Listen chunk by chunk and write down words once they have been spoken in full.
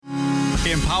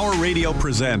Empower Radio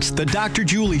presents The Dr.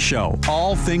 Julie Show,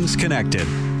 All Things Connected.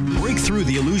 Break through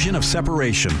the illusion of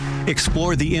separation,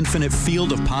 explore the infinite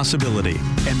field of possibility,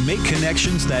 and make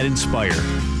connections that inspire.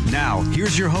 Now,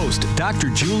 here's your host, Dr.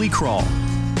 Julie Kroll.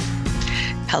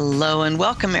 Hello and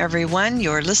welcome, everyone.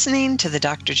 You're listening to the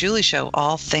Dr. Julie Show,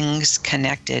 All Things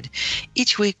Connected.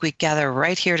 Each week we gather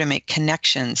right here to make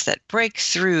connections that break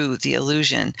through the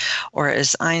illusion, or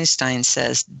as Einstein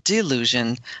says,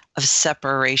 delusion of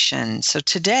separation. So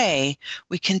today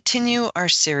we continue our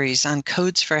series on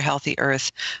Codes for a Healthy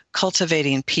Earth,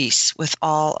 cultivating peace with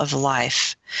all of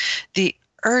life. The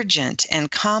urgent and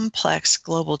complex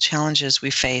global challenges we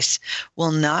face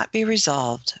will not be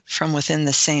resolved from within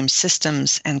the same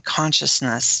systems and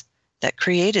consciousness that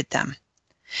created them.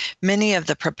 Many of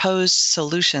the proposed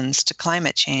solutions to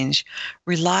climate change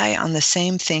rely on the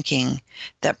same thinking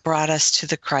that brought us to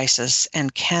the crisis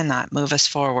and cannot move us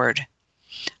forward.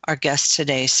 Our guest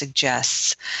today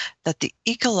suggests that the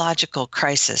ecological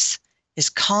crisis is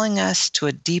calling us to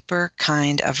a deeper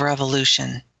kind of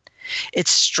revolution.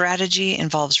 Its strategy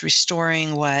involves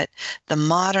restoring what the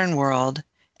modern world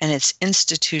and its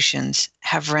institutions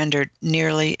have rendered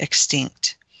nearly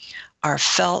extinct: our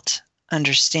felt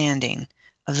understanding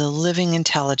of the living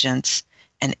intelligence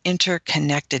and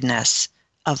interconnectedness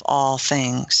of all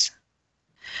things.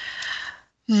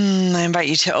 I invite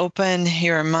you to open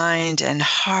your mind and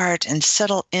heart and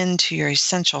settle into your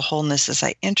essential wholeness as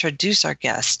I introduce our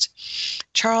guest.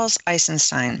 Charles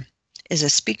Eisenstein is a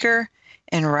speaker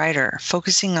and writer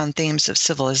focusing on themes of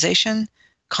civilization,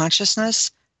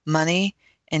 consciousness, money,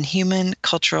 and human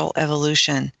cultural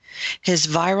evolution. His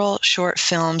viral short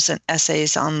films and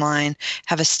essays online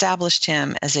have established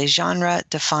him as a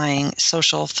genre-defying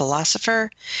social philosopher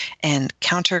and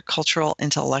countercultural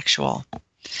intellectual.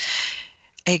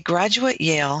 A graduate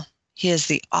Yale, he is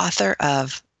the author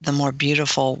of The More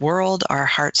Beautiful World Our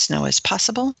Hearts Know Is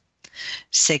Possible,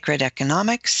 Sacred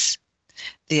Economics,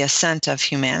 The Ascent of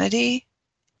Humanity,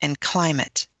 and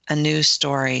Climate, a New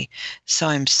Story. So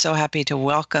I'm so happy to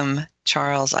welcome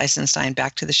Charles Eisenstein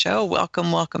back to the show.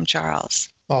 Welcome, Charles.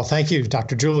 Well, thank you,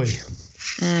 Dr. Julie.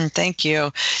 Thank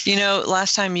you. You know,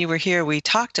 last time you were here, we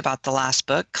talked about the last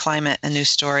book, Climate, a New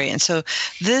Story. And so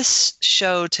this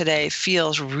show today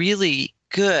feels really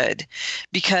good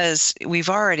because we've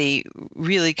already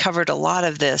really covered a lot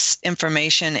of this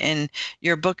information, and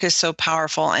your book is so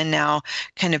powerful. And now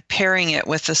kind of pairing it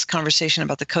with this conversation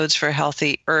about the Codes for a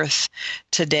Healthy Earth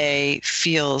today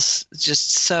feels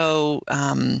just so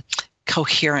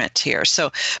coherent here. So,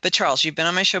 but Charles, you've been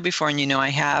on my show before, and you know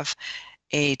I have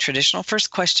a traditional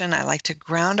first question. I like to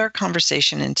ground our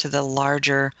conversation into the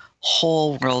larger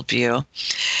whole worldview.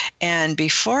 And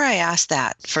before I ask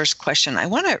that first question, I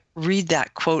want to read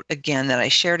that quote again that I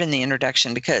shared in the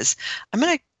introduction, because I'm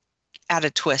going to add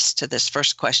a twist to this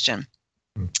first question.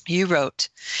 You wrote,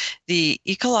 "The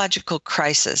ecological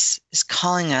crisis is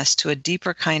calling us to a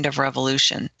deeper kind of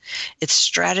revolution. Its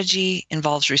strategy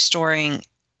involves restoring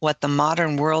what the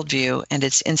modern worldview and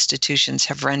its institutions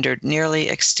have rendered nearly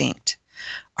extinct: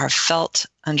 our felt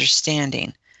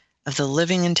understanding of the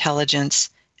living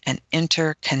intelligence and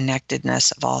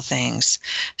interconnectedness of all things."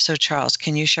 So Charles,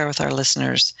 can you share with our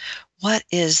listeners, what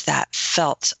is that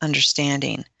felt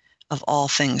understanding of all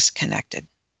things connected?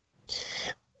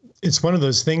 It's one of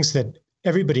those things that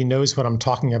everybody knows what I'm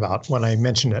talking about when I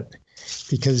mention it,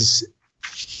 because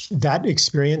that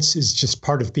experience is just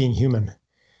part of being human.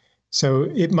 So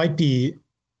it might be,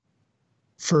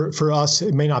 for us,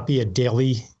 it may not be a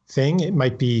daily thing. It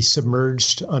might be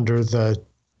submerged under the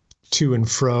to and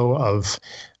fro of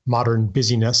modern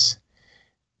busyness.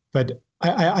 But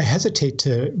I hesitate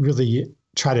to really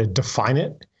try to define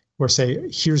it or say,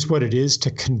 here's what it is, to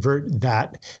convert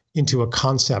that into a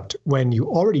concept when you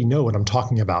already know what I'm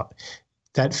talking about.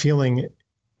 That feeling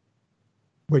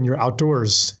when you're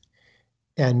outdoors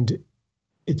and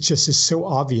it just is so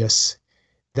obvious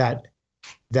that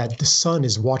the sun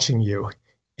is watching you,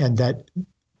 and that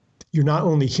you're not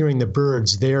only hearing the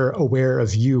birds, they're aware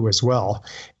of you as well.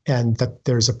 And that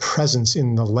there's a presence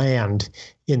in the land,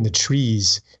 in the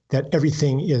trees, that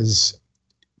everything is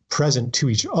present to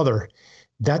each other.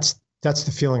 That's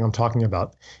the feeling I'm talking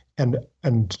about. And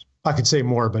I could say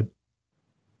more, but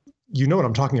you know what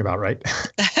I'm talking about, right?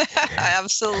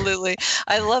 Absolutely.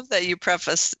 I love that you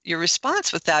preface your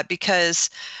response with that, because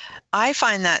I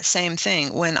find that same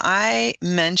thing when I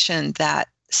mention that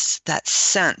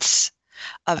sense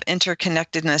of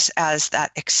interconnectedness as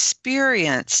that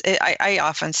experience. I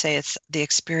often say it's the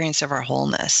experience of our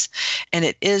wholeness, and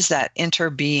it is that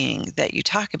interbeing that you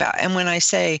talk about. And when I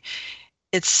say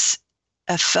it's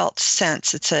a felt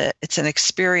sense. It's an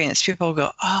experience. People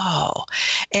go, oh,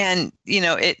 and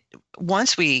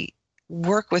once we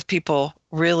work with people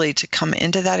really to come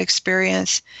into that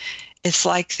experience, it's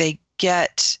like they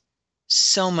get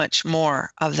so much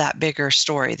more of that bigger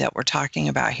story that we're talking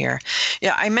about here.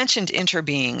 Yeah, I mentioned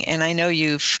interbeing, and I know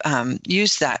you've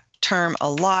used that term a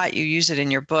lot. You use it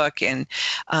in your book, and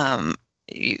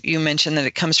you mentioned that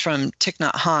it comes from Thich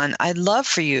Nhat Hanh. I'd love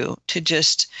for you to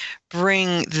just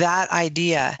bring that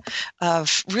idea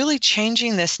of really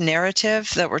changing this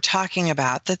narrative that we're talking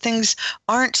about, that things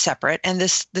aren't separate, and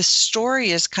this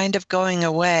story is kind of going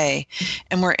away,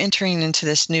 and we're entering into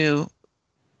this new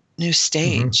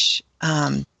stage.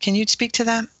 Mm-hmm. Can you speak to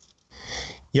that?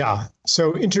 Yeah.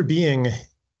 So interbeing,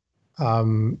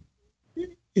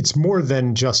 it's more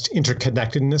than just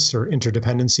interconnectedness or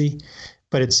interdependency,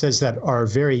 but it says that our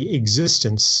very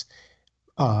existence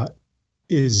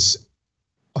is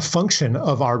a function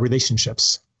of our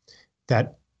relationships.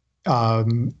 That,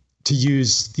 to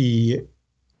use the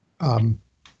African,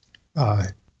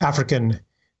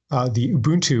 the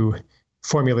Ubuntu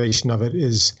formulation of it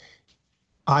is,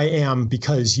 I am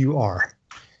because you are,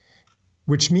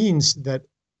 which means that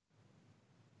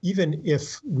even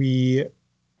if we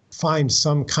find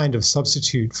some kind of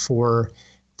substitute for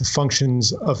the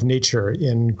functions of nature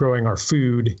in growing our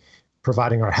food,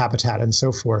 providing our habitat, and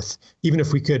so forth, even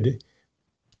if we could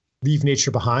leave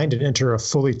nature behind and enter a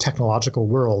fully technological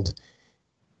world,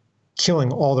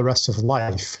 killing all the rest of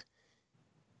life,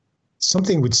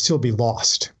 something would still be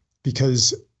lost,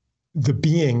 because the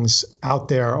beings out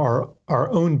there are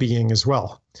our own being as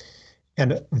well.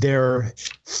 And they're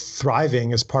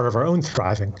thriving as part of our own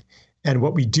thriving. And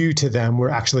what we do to them, we're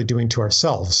actually doing to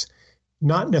ourselves.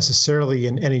 Not necessarily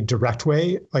in any direct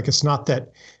way. Like, it's not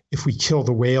that if we kill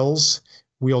the whales,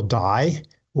 we'll die,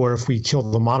 or if we kill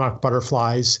the monarch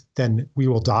butterflies, then we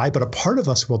will die, but a part of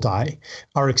us will die.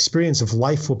 Our experience of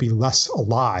life will be less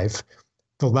alive,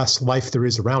 the less life there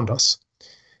is around us.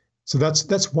 So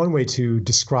that's one way to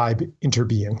describe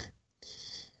interbeing.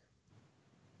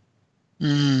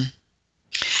 I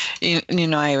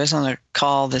was on a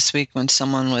call this week when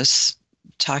someone was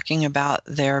talking about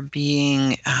there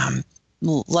being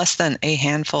less than a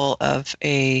handful of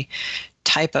a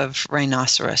type of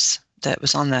rhinoceros that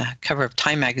was on the cover of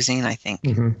Time magazine, I think.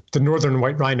 Mm-hmm. The northern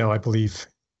white rhino, I believe.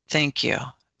 Thank you.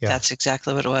 Yeah. That's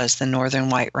exactly what it was, the northern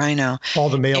white rhino. All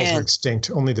the males are extinct.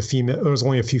 Only the female. There was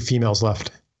only a few females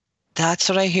left. That's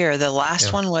what I hear. The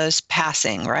last one was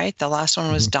passing, right? The last one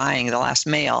was dying, the last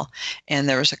male, and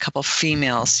there was a couple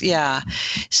females. Yeah.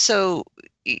 So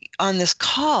on this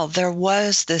call, there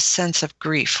was this sense of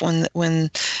grief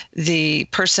when the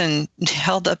person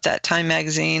held up that Time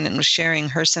magazine and was sharing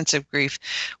her sense of grief.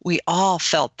 We all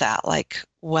felt that, like,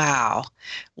 wow,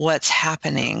 what's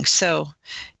happening? So,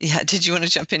 yeah. Did you want to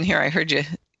jump in here? I heard you.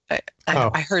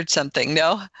 I heard something.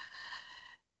 No.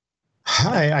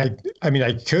 I mean,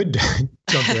 I could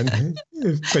jump in,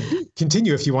 but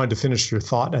continue if you wanted to finish your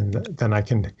thought, and then I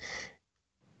can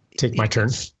take my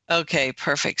turn. Okay,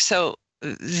 perfect. So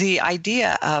the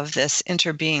idea of this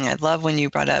interbeing, I love when you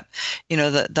brought up,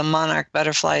 the monarch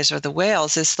butterflies or the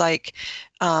whales, is like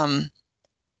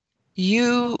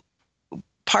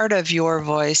part of your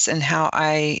voice and how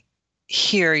I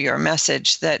hear your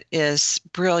message that is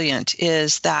brilliant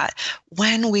is that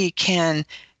when we can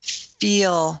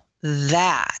feel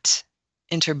that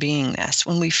interbeingness,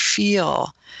 when we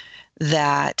feel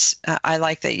that, I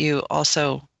like that you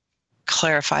also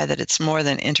clarify that it's more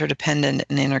than interdependent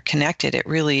and interconnected. It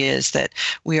really is that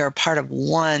we are part of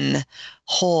one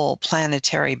whole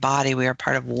planetary body. We are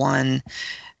part of one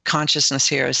consciousness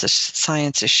here, as the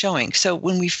science is showing. So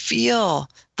when we feel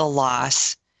the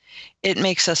loss, it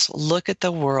makes us look at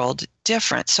the world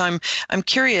different. So I'm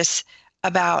curious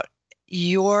about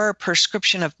your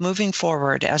prescription of moving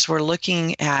forward as we're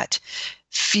looking at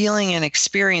feeling and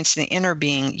experiencing the inner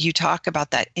being. You talk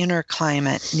about that inner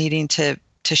climate needing to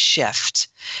shift,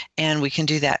 and we can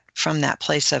do that from that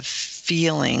place of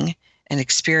feeling and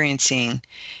experiencing,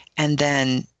 and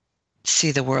then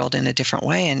see the world in a different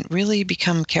way and really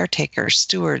become caretakers,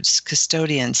 stewards,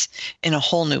 custodians in a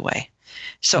whole new way.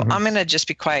 So I'm going to just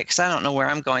be quiet because I don't know where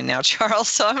I'm going now, Charles.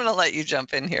 So I'm going to let you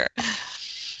jump in here.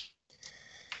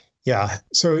 Yeah.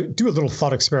 So do a little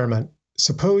thought experiment.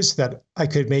 Suppose that I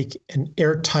could make an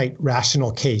airtight,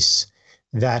 rational case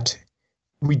that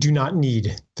we do not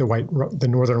need the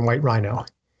northern white rhino,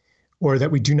 or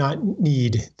that we do not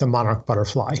need the monarch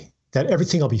butterfly, that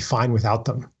everything will be fine without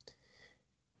them.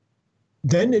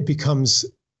 Then it becomes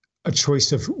a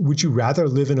choice of, would you rather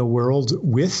live in a world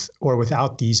with or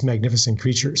without these magnificent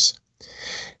creatures?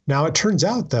 Now, it turns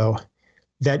out, though,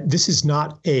 that this is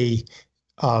not a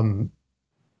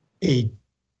a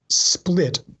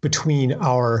split between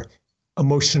our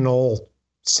emotional,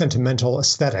 sentimental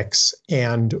aesthetics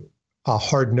and a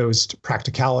hard-nosed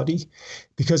practicality.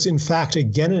 Because in fact,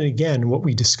 again and again, what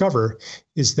we discover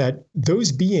is that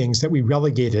those beings that we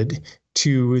relegated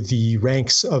to the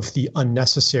ranks of the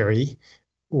unnecessary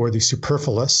or the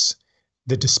superfluous,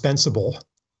 the dispensable,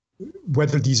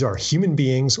 whether these are human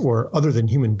beings or other than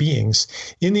human beings,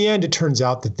 in the end, it turns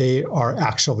out that they are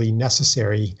actually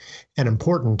necessary and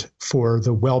important for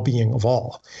the well-being of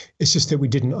all. It's just that we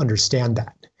didn't understand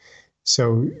that.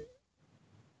 So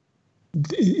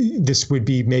this would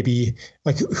be maybe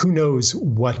like, who knows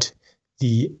what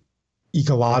the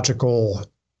ecological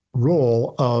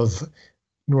role of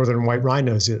northern white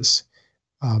rhinos is.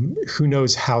 Who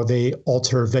knows how they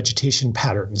alter vegetation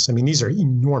patterns? I mean, these are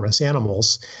enormous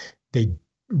animals. They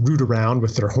root around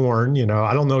with their horn.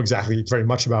 I don't know exactly very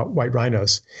much about white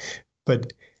rhinos,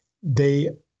 but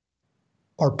they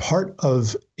are part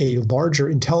of a larger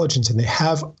intelligence, and they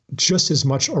have just as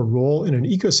much a role in an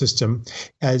ecosystem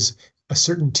as a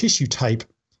certain tissue type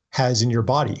has in your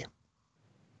body.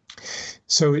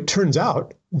 So it turns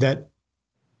out that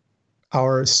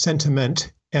our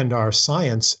sentiment and our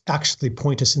science actually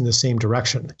point us in the same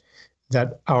direction,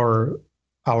 that our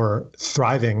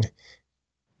thriving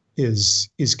is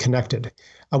connected.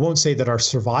 I won't say that our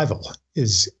survival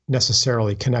is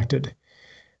necessarily connected.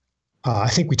 I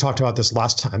think we talked about this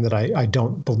last time, that I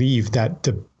don't believe that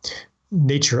the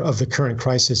nature of the current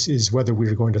crisis is whether we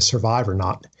are going to survive or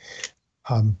not.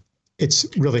 It's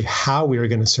really how we are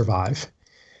going to survive,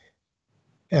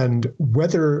 and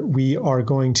whether we are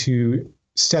going to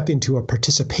step into a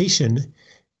participation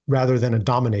rather than a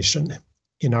domination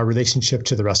in our relationship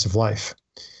to the rest of life.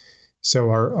 So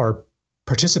our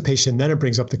participation, then it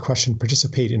brings up the question,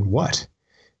 participate in what?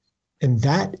 And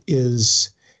that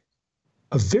is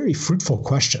a very fruitful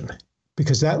question,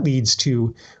 because that leads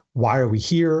to, why are we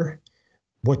here?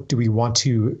 What do we want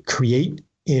to create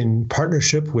in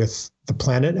partnership with the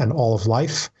planet and all of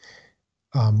life?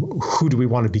 Who do we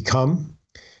want to become?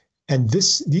 And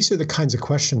these are the kinds of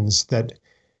questions that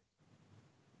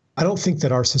I don't think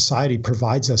that our society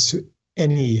provides us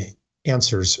any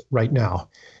answers right now.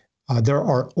 There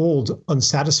are old,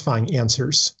 unsatisfying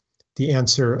answers, the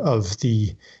answer of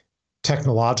the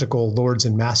technological lords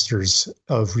and masters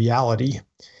of reality.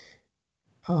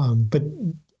 But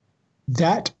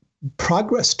that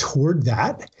progress toward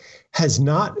that has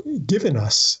not given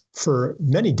us, for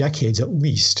many decades at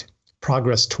least,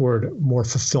 progress toward more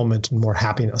fulfillment and more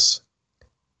happiness.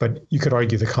 But you could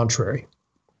argue the contrary.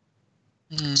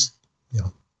 Yeah.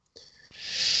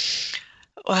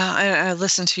 Well, I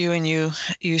listened to you, and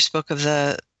you spoke of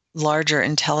the larger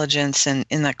intelligence, and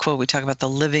in that quote we talk about the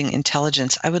living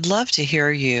intelligence. I would love to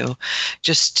hear you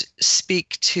just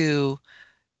speak to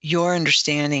your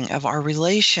understanding of our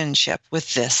relationship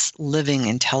with this living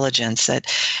intelligence that,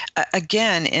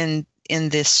 again, in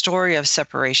this story of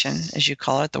separation, as you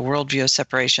call it, the worldview of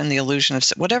separation, the illusion of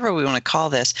whatever we want to call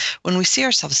this, when we see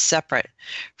ourselves separate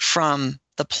from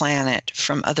the planet,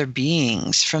 from other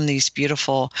beings, from these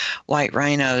beautiful white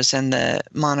rhinos and the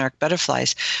monarch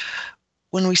butterflies,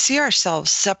 when we see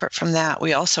ourselves separate from that,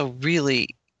 we also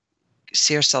really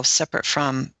see ourselves separate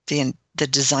from the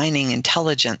designing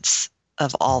intelligence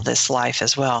of all this life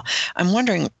as well. I'm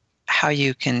wondering how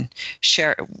you can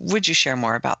would you share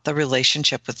more about the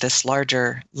relationship with this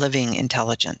larger living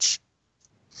intelligence?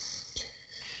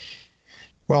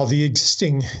 Well, the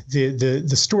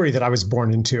story that I was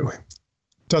born into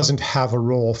doesn't have a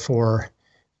role for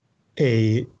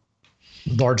a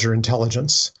larger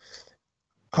intelligence.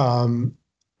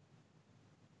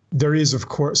 There is, of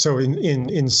course, so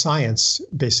in science,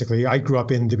 basically, I grew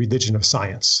up in the religion of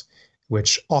science,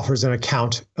 which offers an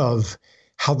account of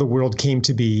how the world came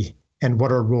to be and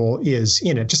what our role is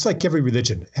in it. Just like every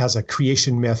religion, it has a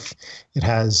creation myth. It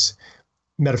has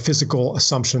metaphysical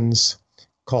assumptions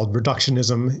called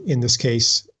reductionism, in this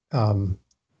case,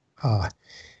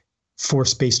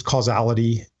 force-based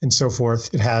causality, and so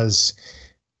forth. It has,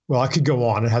 well, I could go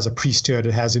on. It has a priesthood.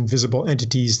 It has invisible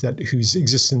entities whose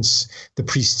existence the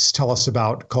priests tell us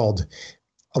about, called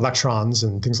electrons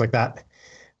and things like that.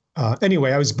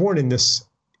 Anyway, I was born in this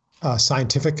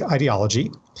scientific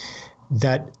ideology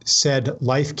that said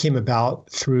life came about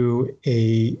through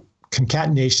a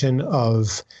concatenation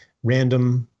of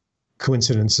random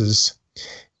coincidences,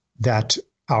 that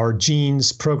our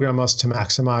genes program us to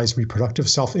maximize reproductive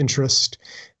self-interest,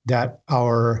 that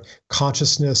our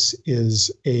consciousness is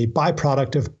a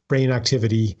byproduct of brain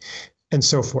activity, and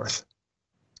so forth.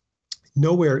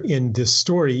 Nowhere in this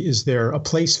story is there a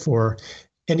place for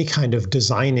any kind of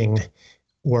designing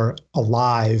or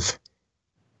alive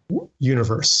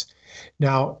universe.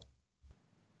 Now,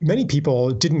 many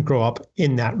people didn't grow up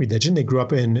in that religion. They grew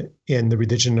up in the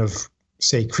religion of,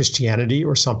 say, Christianity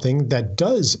or something that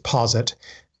does posit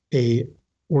a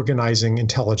organizing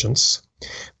intelligence.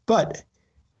 But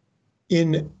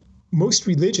in most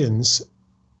religions,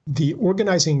 the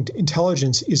organizing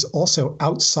intelligence is also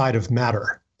outside of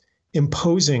matter,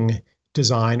 imposing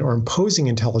design or imposing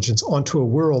intelligence onto a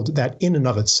world that in and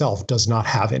of itself does not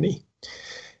have any.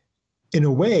 In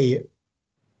a way,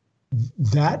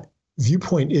 that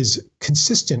viewpoint is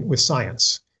consistent with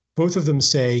science. Both of them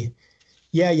say,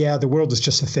 yeah, the world is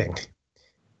just a thing.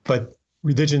 But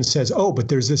religion says, oh, but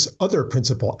there's this other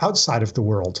principle outside of the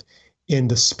world in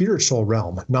the spiritual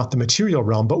realm, not the material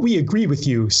realm. But we agree with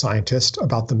you, scientist,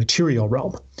 about the material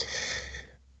realm.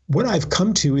 What I've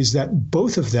come to is that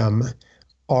both of them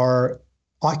are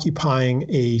occupying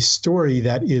a story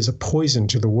that is a poison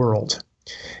to the world.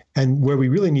 And where we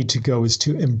really need to go is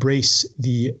to embrace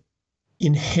the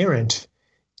inherent,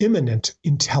 immanent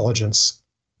intelligence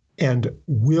and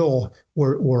will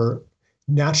or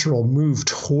natural move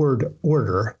toward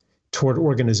order, toward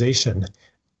organization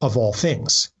of all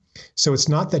things. So it's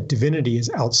not that divinity is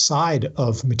outside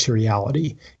of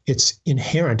materiality. It's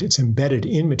inherent, it's embedded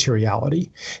in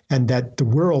materiality, and that the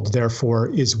world, therefore,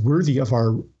 is worthy of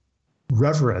our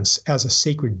reverence as a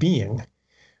sacred being,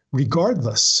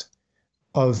 regardless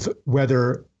of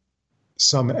whether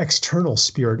some external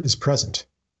spirit is present.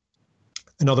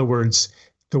 In other words,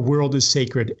 the world is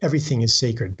sacred, everything is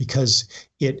sacred because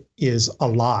it is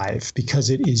alive, because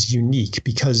it is unique,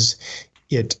 because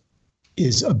it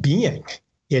is a being,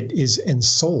 it is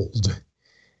ensouled.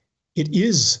 It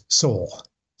is soul.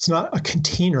 It's not a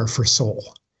container for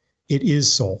soul. It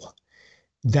is soul.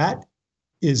 That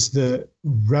is the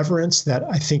reverence that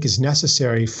I think is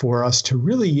necessary for us to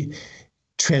really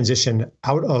transition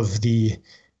out of the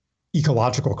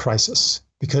ecological crisis.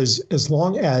 Because as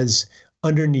long as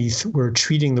underneath we're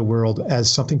treating the world as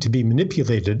something to be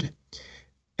manipulated,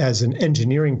 as an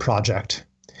engineering project,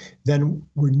 then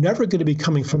we're never going to be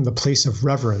coming from the place of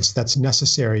reverence that's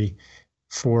necessary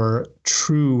for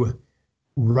true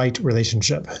right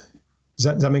relationship.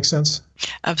 Does that make sense?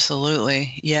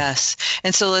 Absolutely. Yes.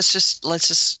 And so let's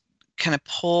just kind of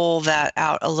pull that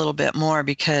out a little bit more,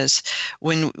 because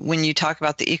when you talk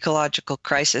about the ecological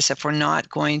crisis, if we're not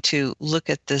going to look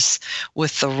at this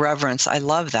with the reverence, I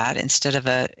love that, instead of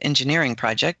an engineering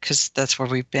project, because that's where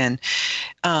we've been.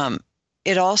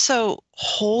 It also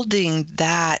holding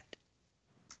that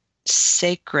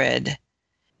sacred,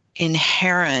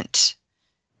 inherent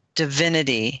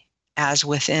divinity as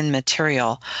within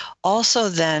material also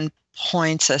then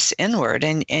points us inward.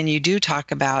 And you do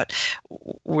talk about,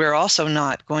 we're also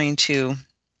not going to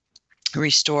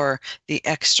restore the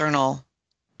external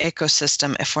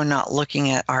ecosystem if we're not looking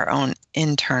at our own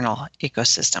internal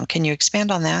ecosystem. Can you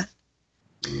expand on that?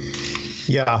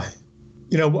 Yeah.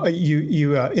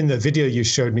 You in the video you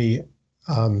showed me,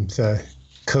 the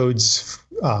codes.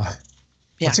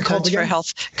 What's it called again?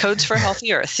 Codes for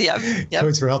Healthy Earth. Yeah. Yep.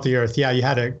 Codes for Healthy Earth. Yeah, you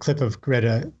had a clip of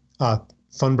Greta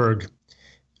Thunberg.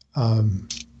 I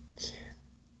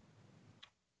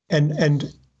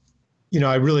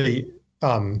really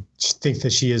think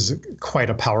that she is quite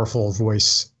a powerful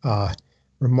voice,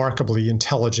 remarkably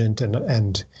intelligent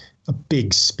and a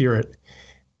big spirit.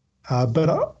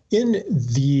 But in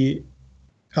the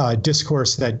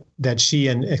discourse that she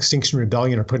and Extinction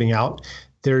Rebellion are putting out,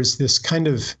 there's this kind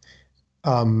of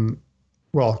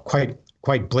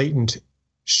quite blatant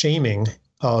shaming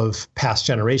of past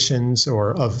generations,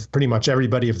 or of pretty much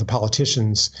everybody, of the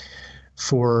politicians,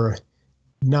 for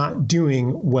not doing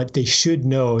what they should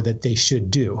know that they should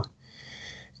do.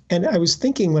 And I was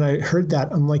thinking when I heard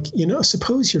that, I'm like,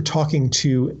 suppose you're talking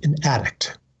to an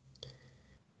addict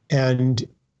and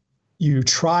you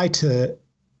try to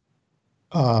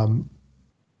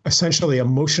essentially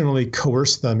emotionally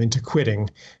coerce them into quitting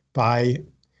by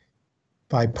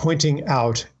pointing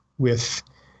out with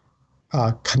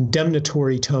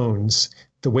condemnatory tones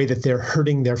the way that they're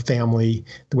hurting their family,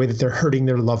 the way that they're hurting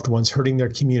their loved ones, hurting their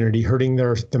community, hurting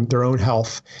their own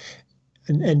health.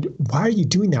 And why are you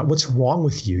doing that? What's wrong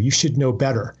with you? You should know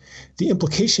better. The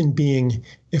implication being,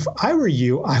 if I were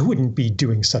you, I wouldn't be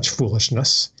doing such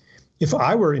foolishness. If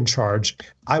I were in charge,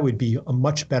 I would be a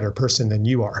much better person than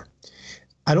you are.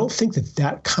 I don't think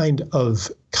that kind of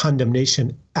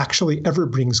condemnation actually ever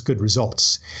brings good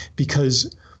results,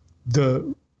 because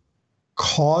the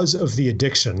cause of the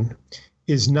addiction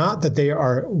is not that they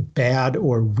are bad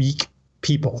or weak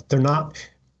people. They're not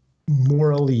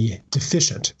morally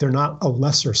deficient. They're not a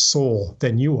lesser soul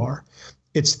than you are.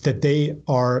 It's that they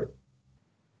are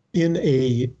in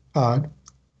a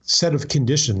set of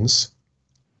conditions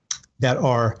that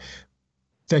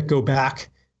go back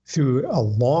through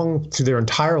their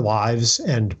entire lives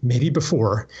and maybe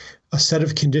before, a set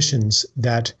of conditions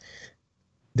that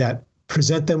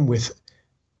present them with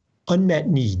unmet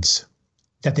needs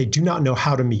that they do not know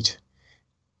how to meet,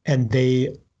 and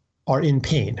they are in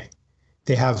pain.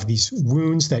 They have these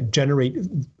wounds that generate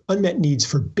unmet needs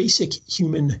for basic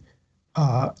human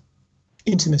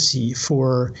intimacy,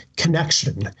 for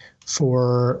connection,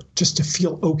 for just to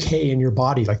feel okay in your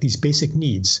body, like these basic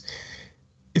needs.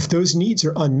 If those needs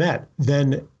are unmet,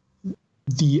 then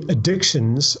the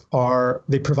addictions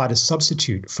they provide a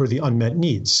substitute for the unmet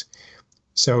needs.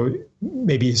 So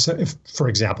maybe if, for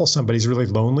example, somebody's really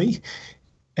lonely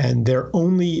and their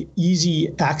only easy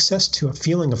access to a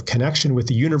feeling of connection with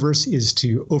the universe is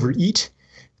to overeat,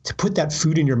 to put that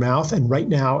food in your mouth. And right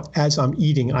now, as I'm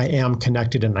eating, I am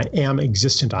connected and I am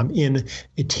existent. I'm in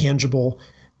a tangible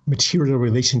material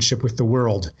relationship with the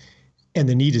world, and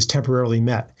the need is temporarily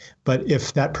met. But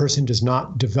if that person does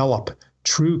not develop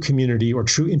true community or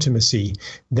true intimacy,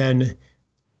 then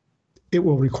it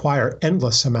will require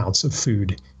endless amounts of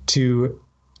food to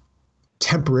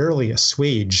temporarily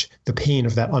assuage the pain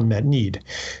of that unmet need.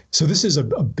 So this is a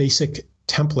basic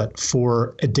template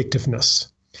for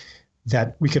addictiveness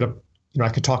that we could, I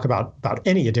could talk about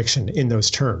any addiction in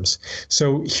those terms.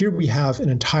 So here we have an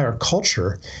entire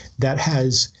culture that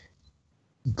has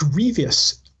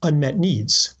grievous unmet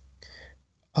needs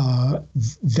that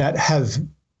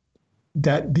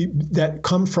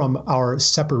come from our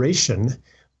separation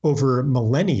over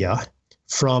millennia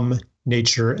from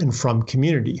nature and from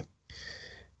community.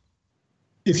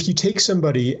 If you take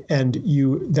somebody and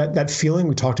that feeling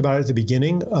we talked about at the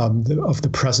beginning of the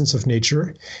presence of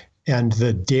nature and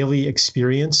the daily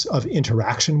experience of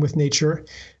interaction with nature,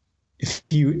 if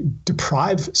you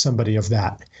deprive somebody of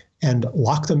that and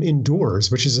lock them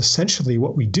indoors, which is essentially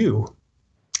what we do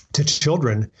to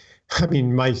children. I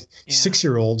mean, my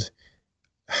 6-year-old,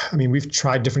 we've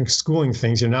tried different schooling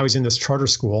things, now he's in this charter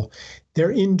school.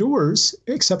 They're indoors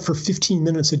except for 15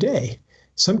 minutes a day.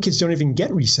 Some kids don't even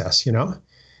get recess,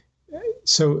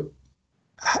 So,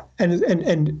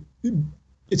 and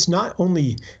it's not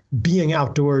only being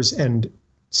outdoors and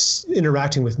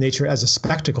interacting with nature as a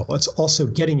spectacle. It's also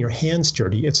getting your hands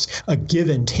dirty. It's a give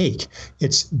and take.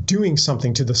 It's doing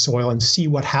something to the soil and see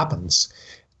what happens.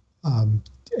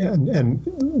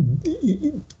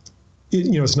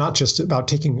 It's not just about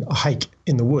taking a hike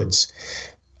in the woods.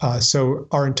 So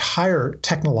our entire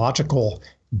technological,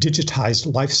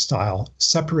 digitized lifestyle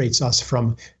separates us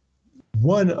from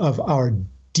one of our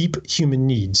deep human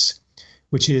needs,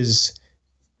 which is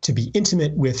to be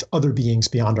intimate with other beings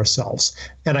beyond ourselves.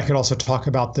 And I could also talk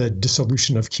about the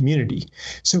dissolution of community.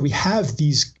 So we have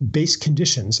these base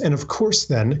conditions. And of course,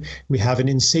 then we have an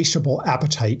insatiable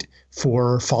appetite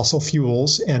for fossil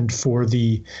fuels and for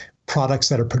the products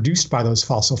that are produced by those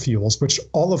fossil fuels, which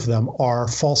all of them are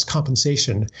false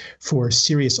compensation for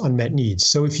serious unmet needs.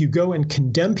 So if you go and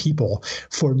condemn people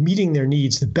for meeting their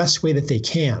needs the best way that they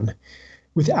can,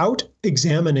 without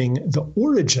examining the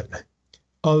origin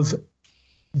of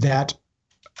that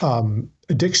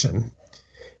addiction,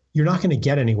 you're not going to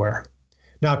get anywhere.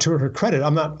 Now, to her credit,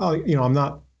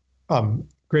 Greta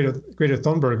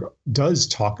Thunberg does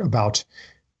talk about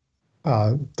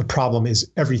the problem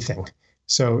is everything.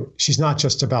 So she's not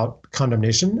just about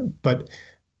condemnation, but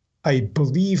I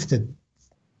believe that,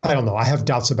 I don't know, I have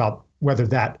doubts about whether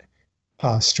that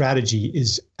strategy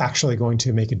is actually going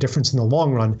to make a difference in the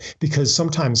long run, because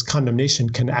sometimes condemnation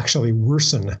can actually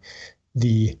worsen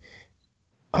the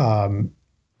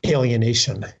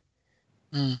alienation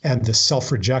and the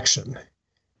self-rejection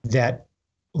that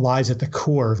lies at the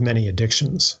core of many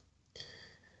addictions.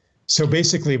 So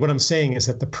basically what I'm saying is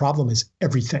that the problem is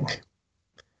everything.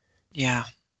 Yeah.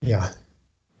 Yeah.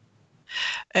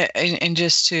 And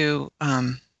just to,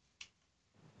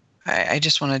 I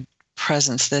just want to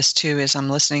presence this too, as I'm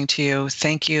listening to you.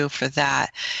 Thank you for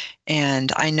that.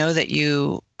 And I know that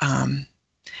you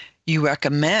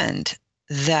recommend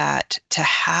that to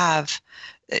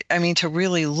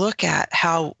really look at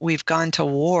how we've gone to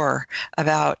war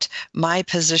about my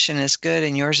position is good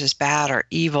and yours is bad or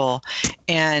evil.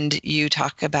 And you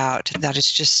talk about that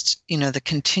it's just, the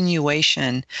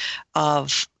continuation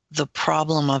of the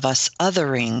problem of us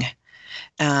othering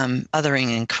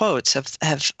in quotes,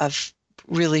 of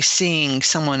really seeing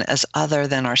someone as other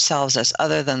than ourselves, as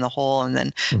other than the whole, and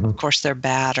then of course they're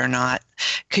bad or not.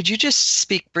 Could you just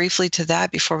speak briefly to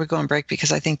that before we go on break?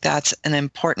 Because I think that's an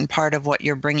important part of what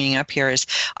you're bringing up here. Is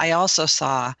I also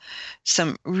saw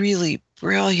some really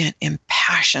brilliant,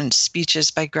 impassioned speeches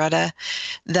by Greta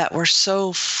that were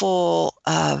so full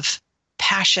of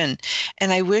passion.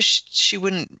 And I wish she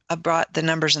wouldn't have brought the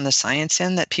numbers and the science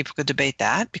in, that people could debate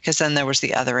that, because then there was the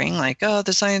othering, like, oh,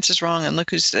 the science is wrong, and look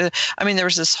who's, there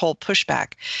was this whole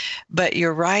pushback. But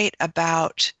you're right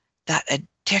about that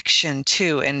addiction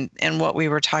too. And what we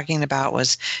were talking about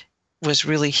was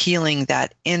really healing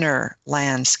that inner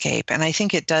landscape. And I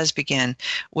think it does begin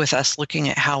with us looking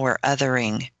at how we're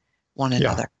othering one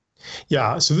another.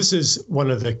 Yeah. So this is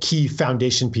one of the key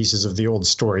foundation pieces of the old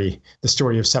story, the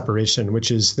story of separation,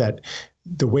 which is that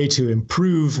the way to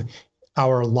improve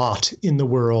our lot in the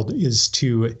world is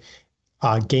to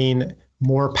gain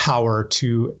more power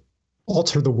to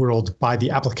alter the world by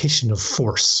the application of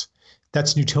force.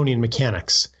 That's Newtonian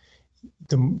mechanics.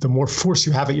 The more force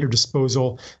you have at your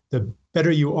disposal, the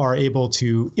better you are able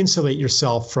to insulate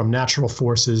yourself from natural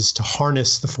forces, to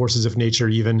harness the forces of nature,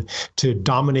 even to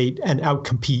dominate and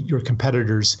outcompete your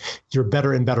competitors. You're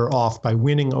better and better off by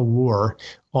winning a war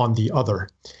on the other.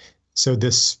 So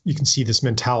you can see this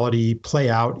mentality play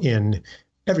out in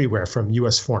everywhere, from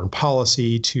U.S. foreign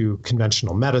policy to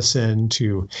conventional medicine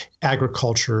to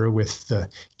agriculture with the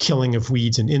killing of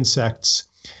weeds and insects,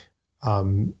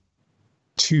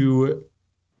 to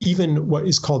even what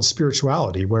is called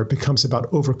spirituality, where it becomes about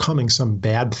overcoming some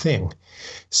bad thing.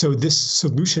 So this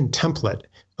solution template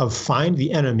of find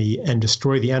the enemy and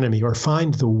destroy the enemy, or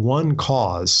find the one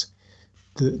cause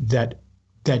that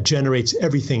generates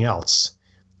everything else.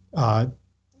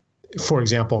 For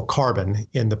example, carbon,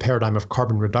 in the paradigm of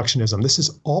carbon reductionism, this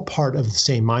is all part of the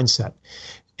same mindset.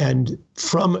 And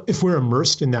if we're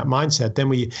immersed in that mindset, then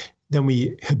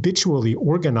we habitually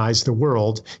organize the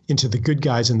world into the good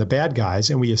guys and the bad guys,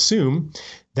 and we assume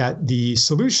that the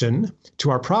solution to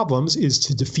our problems is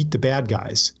to defeat the bad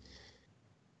guys.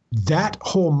 That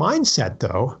whole mindset,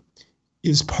 though,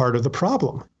 is part of the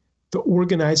problem. The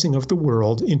organizing of the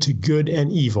world into good and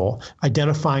evil,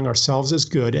 identifying ourselves as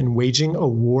good and waging a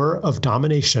war of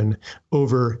domination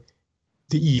over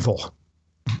the evil,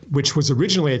 which was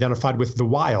originally identified with the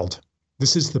wild.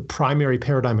 This is the primary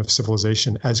paradigm of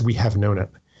civilization as we have known it.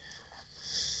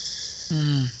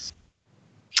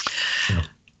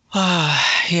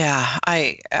 Yeah.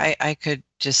 I could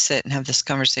just sit and have this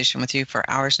conversation with you for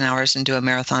hours and hours and do a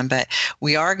marathon, but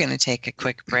we are going to take a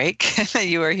quick break.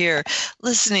 You are here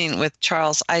listening with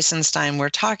Charles Eisenstein. We're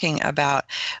talking about,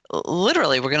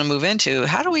 literally, we're going to move into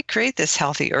how do we create this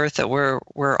healthy earth that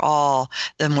we're all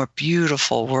the more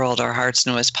beautiful world our hearts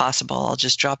know is possible. I'll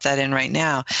just drop that in right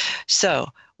now. So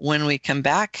when we come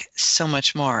back, so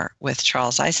much more with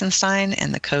Charles Eisenstein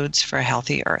and the codes for a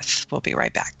healthy earth. We'll be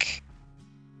right back.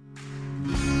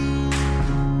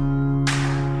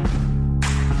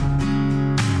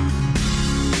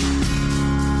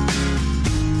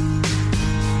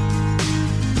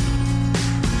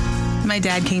 My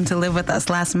dad came to live with us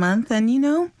last month, and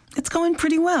it's going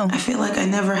pretty well. I feel like I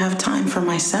never have time for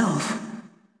myself.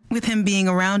 With him being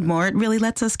around more, it really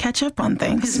lets us catch up on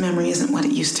things. His memory isn't what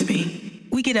it used to be.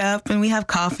 We get up and we have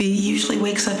coffee. He usually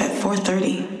wakes up at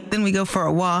 4:30. Then we go for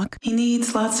a walk. He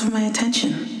needs lots of my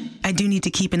attention. I do need to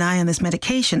keep an eye on his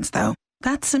medications, though.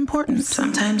 That's important.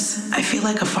 Sometimes I feel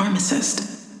like a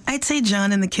pharmacist. I'd say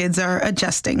John and the kids are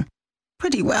adjusting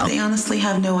pretty well. They honestly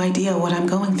have no idea what I'm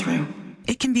going through.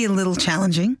 It can be a little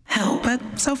challenging. Help. But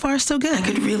so far, so good. I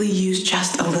could really use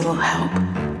just a little help.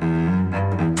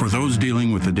 For those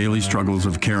dealing with the daily struggles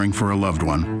of caring for a loved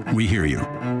one, we hear you.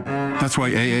 That's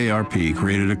why AARP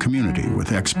created a community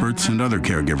with experts and other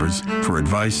caregivers for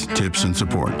advice, tips, and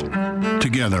support.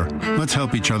 Together, let's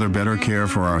help each other better care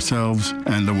for ourselves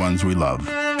and the ones we love.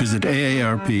 Visit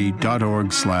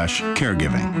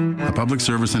aarp.org/caregiving. A public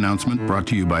service announcement brought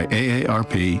to you by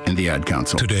AARP and the Ad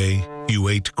Council. Today, you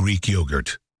ate Greek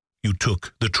yogurt. You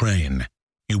took the train.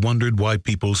 You wondered why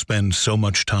people spend so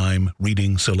much time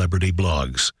reading celebrity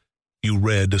blogs. You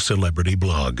read a celebrity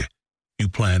blog. You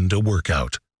planned a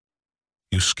workout.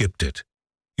 You skipped it.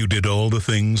 You did all the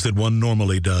things that one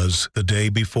normally does the day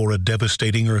before a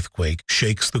devastating earthquake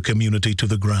shakes the community to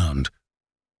the ground.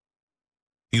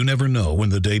 You never know when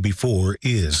the day before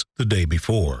is the day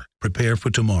before. Prepare for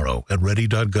tomorrow at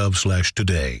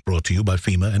ready.gov/today. Brought to you by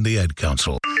FEMA and the Ad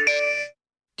Council.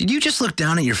 Did you just look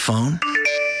down at your phone?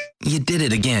 You did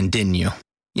it again, didn't you?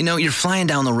 You're flying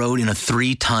down the road in a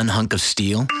 3-ton hunk of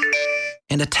steel,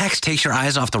 and a text takes your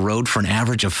eyes off the road for an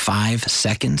average of 5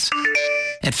 seconds.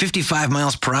 At 55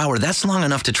 miles per hour, that's long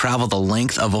enough to travel the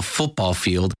length of a football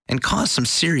field and cause some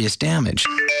serious damage.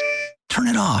 Turn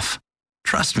it off.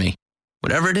 Trust me,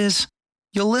 whatever it is,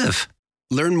 you'll live.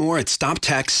 Learn more at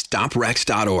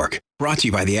stoptextstopwrecks.org. Brought to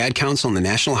you by the Ad Council and the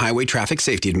National Highway Traffic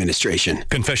Safety Administration.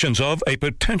 Confessions of a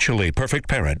Potentially Perfect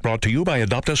Parent, brought to you by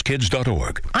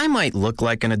AdoptUsKids.org. I might look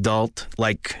like an adult,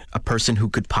 like a person who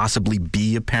could possibly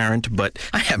be a parent, but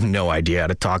I have no idea how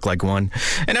to talk like one.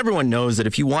 And everyone knows that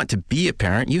if you want to be a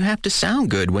parent, you have to sound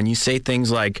good when you say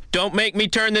things like, "Don't make me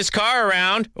turn this car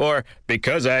around," or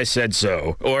 "because I said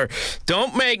so," or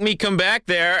 "don't make me come back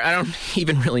there." I don't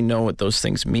even really know what those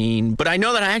things mean, but I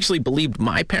know that I actually believed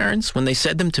my parents when they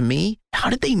said them to me. How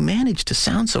did they manage to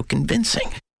sound so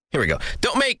convincing? Here we go.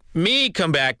 "Don't make me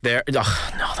come back there."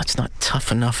 Ugh, no, that's not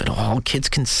tough enough at all. Kids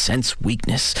can sense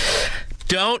weakness.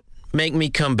 "Don't make me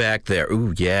come back there."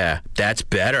 Ooh, yeah, that's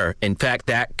better. In fact,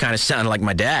 that kind of sounded like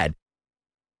my dad.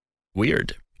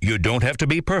 Weird. You don't have to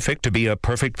be perfect to be a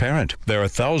perfect parent. There are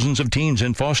thousands of teens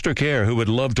in foster care who would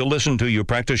love to listen to you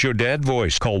practice your dad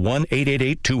voice. Call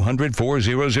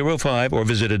 1-888-200-4005 or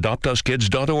visit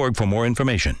AdoptUsKids.org for more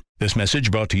information. This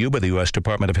message brought to you by the U.S.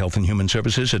 Department of Health and Human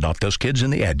Services, Adopt Us Kids,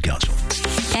 and the Ad Council.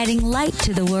 Adding light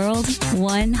to the world,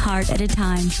 one heart at a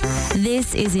time.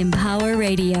 This is Empower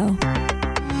Radio.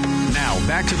 Now,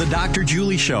 back to the Dr.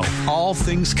 Julie Show. All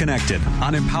things connected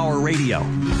on Empower Radio.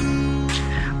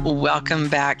 Welcome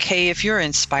back. Hey, if you're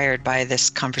inspired by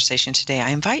this conversation today, I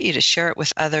invite you to share it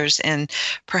with others and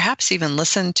perhaps even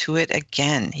listen to it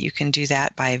again. You can do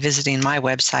that by visiting my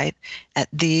website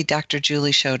at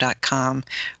thedrjulieshow.com,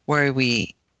 where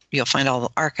you'll find all the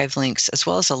archive links as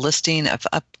well as a listing of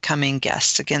upcoming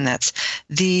guests. Again, that's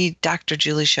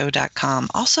thedrjulieshow.com.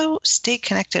 Also, stay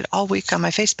connected all week on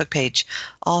my Facebook page,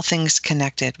 All Things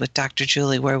Connected with Dr.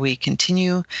 Julie, where we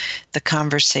continue the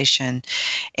conversation.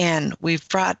 And we've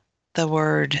brought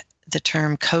the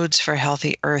term Codes for a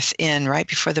Healthy Earth in right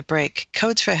before the break.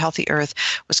 Codes for a Healthy Earth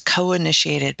was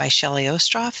co-initiated by Shelley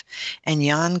Ostroff and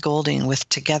Jan Golding with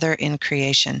Together in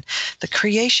Creation. The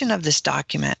creation of this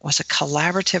document was a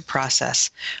collaborative process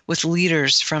with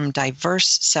leaders from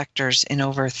diverse sectors in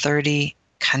over 30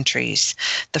 countries.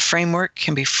 The framework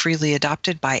can be freely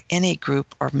adopted by any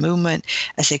group or movement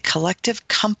as a collective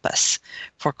compass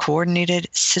for coordinated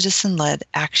citizen-led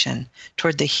action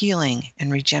toward the healing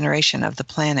and regeneration of the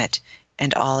planet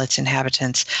and all its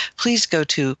inhabitants. Please go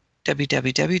to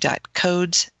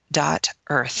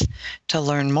www.codes.earth to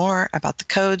learn more about the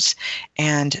codes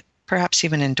and perhaps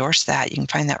even endorse that. You can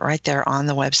find that right there on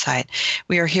the website.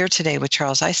 We are here today with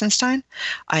Charles Eisenstein.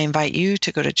 I invite you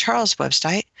to go to Charles'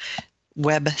 website,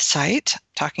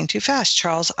 talking too fast,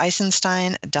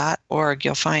 charleseisenstein.org.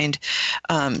 You'll find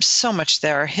so much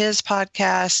there. His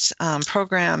podcasts,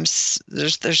 programs,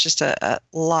 there's just a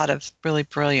lot of really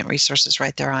brilliant resources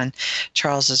right there on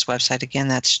Charles's website. Again,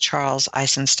 that's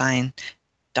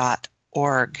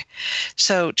charleseisenstein.org.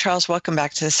 So, Charles, welcome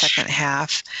back to the second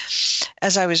half.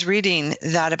 As I was reading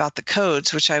that about the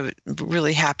codes, which I'm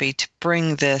really happy to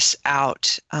bring this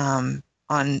out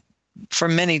for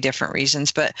many different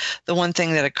reasons, but the one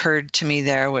thing that occurred to me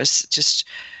there was just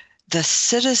the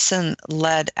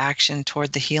citizen-led action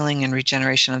toward the healing and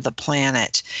regeneration of the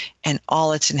planet and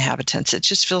all its inhabitants. It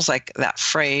just feels like that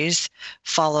phrase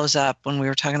follows up when we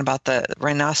were talking about the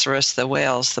rhinoceros, the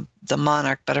whales, the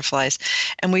monarch butterflies,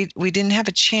 and we didn't have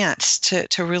a chance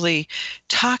to really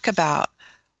talk about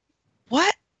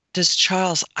what does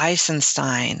Charles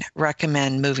Eisenstein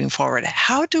recommend moving forward?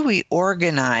 How do we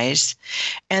organize?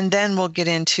 And then we'll get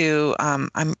into,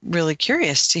 I'm really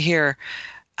curious to hear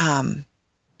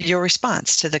your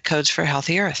response to the Codes for a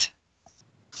Healthy Earth.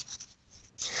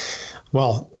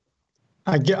 Well,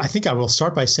 I think I will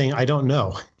start by saying I don't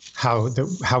know how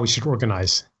we should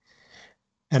organize.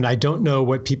 And I don't know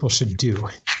what people should do.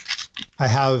 I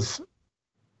have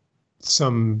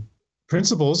some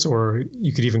principles, or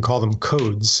you could even call them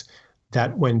codes,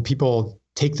 that when people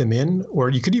take them in, or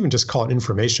you could even just call it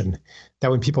information,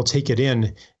 that when people take it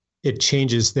in, it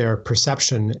changes their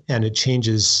perception and it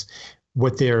changes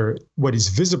what is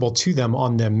visible to them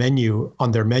on their menu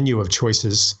of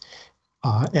choices,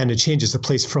 and it changes the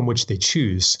place from which they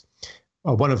choose.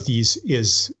 One of these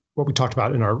is what we talked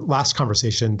about in our last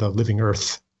conversation, the living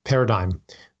earth paradigm.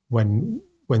 When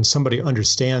somebody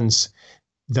understands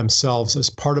themselves as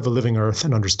part of a living earth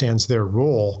and understands their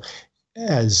role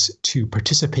as to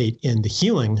participate in the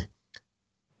healing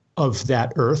of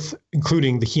that earth,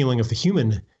 including the healing of the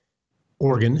human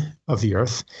organ of the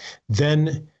earth,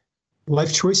 then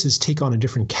life choices take on a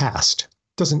different cast. It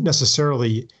doesn't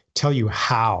necessarily tell you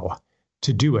how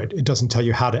to do it. It doesn't tell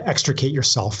you how to extricate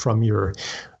yourself from your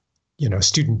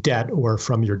student debt, or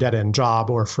from your dead-end job,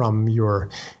 or from your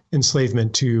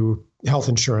enslavement to health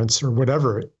insurance, or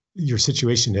whatever your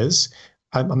situation is.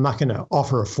 I'm not going to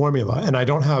offer a formula, and I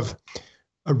don't have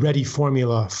a ready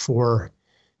formula for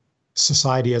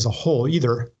society as a whole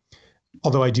either.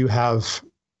 although I do have,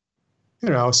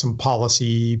 some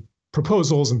policy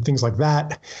proposals and things like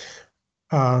that.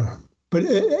 But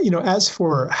as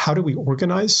for how do we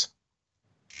organize,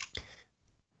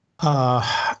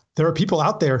 there are people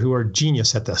out there who are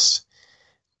genius at this,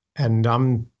 and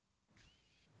I'm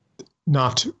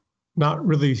not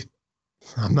really.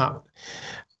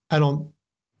 I don't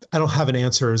have an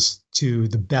answer as to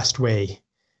the best way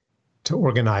to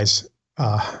organize.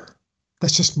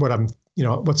 That's just what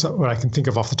what I can think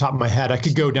of off the top of my head. I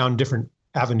could go down different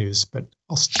avenues, but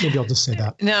maybe I'll just say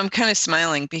that. No, I'm kind of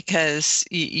smiling because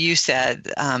you said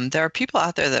there are people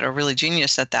out there that are really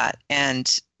genius at that,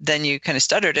 and then you kind of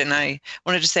stuttered, and I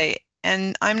wanted to say,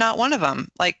 and I'm not one of them.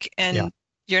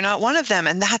 You're not one of them,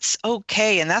 and that's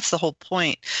okay, and that's the whole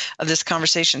point of this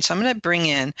conversation. So I'm going to bring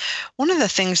in one of the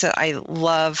things that I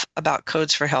love about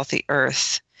Codes for Healthy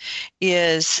Earth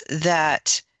is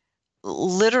that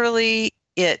literally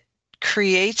it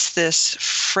creates this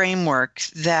framework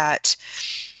that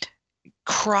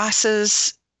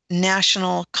crosses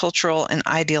national, cultural, and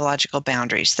ideological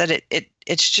boundaries. That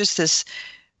it's just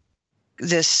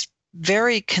this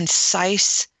very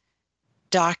concise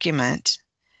document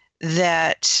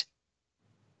that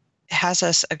has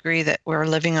us agree that we're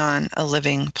living on a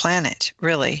living planet,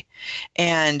 really.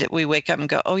 And we wake up and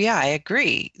go, oh yeah, I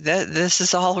agree. This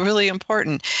is all really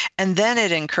important. And then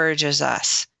it encourages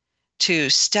us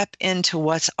to step into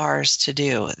what's ours to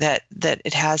do, that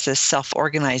it has this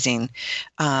self-organizing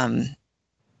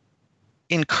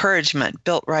encouragement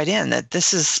built right in, that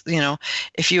this is,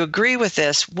 if you agree with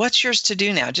this, what's yours to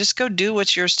do now? Just go do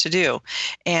what's yours to do.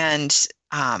 And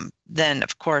then,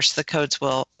 of course, the codes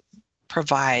will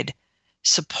provide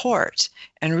support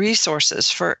and resources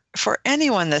for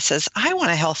anyone that says, I want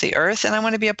a healthy earth and I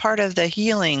want to be a part of the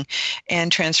healing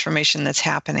and transformation that's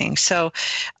happening. So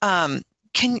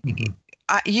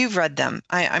you've read them.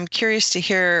 I'm curious to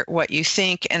hear what you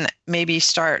think, and maybe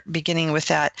start beginning with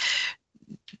that,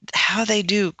 how they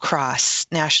do cross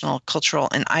national, cultural,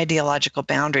 and ideological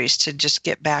boundaries to just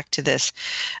get back to this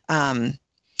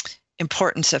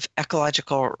importance of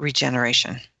ecological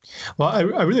regeneration. Well, I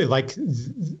really like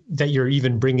that you're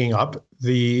even bringing up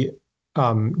the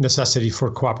necessity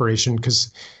for cooperation,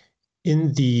 because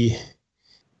in the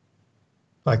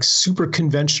super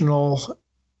conventional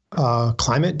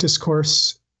climate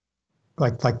discourse,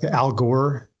 like the Al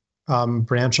Gore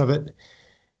branch of it,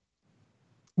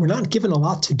 we're not given a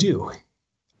lot to do,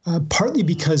 partly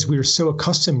because we're so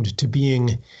accustomed to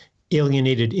being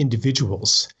alienated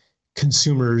individuals,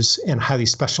 consumers and highly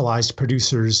specialized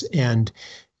producers and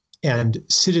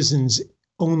citizens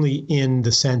only in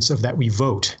the sense of that we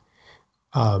vote.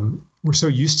 We're so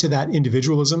used to that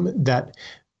individualism that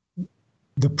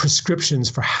the prescriptions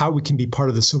for how we can be part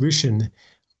of the solution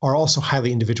are also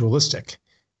highly individualistic.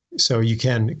 So you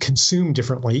can consume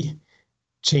differently,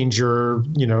 change your,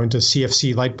 into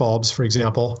CFC light bulbs, for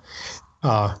example,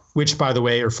 which, by the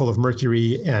way, are full of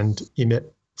mercury and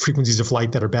emit frequencies of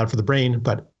light that are bad for the brain,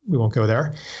 but we won't go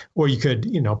there. Or you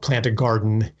could, plant a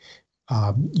garden.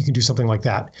 You can do something like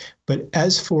that. But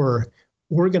as for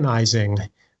organizing,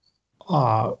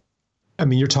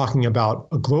 you're talking about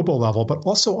a global level, but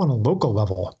also on a local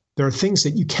level. There are things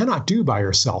that you cannot do by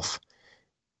yourself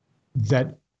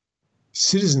that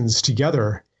citizens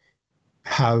together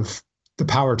have the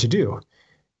power to do.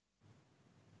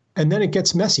 And then it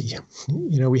gets messy.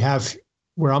 We have,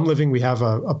 where I'm living, we have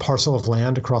a parcel of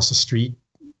land across the street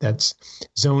that's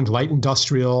zoned light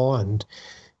industrial. And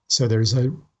so there's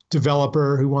a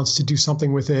developer who wants to do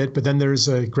something with it, but then there's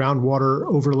a groundwater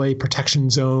overlay protection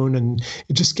zone. And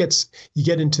it just you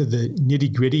get into the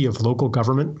nitty gritty of local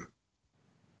government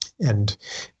and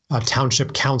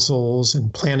township councils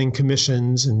and planning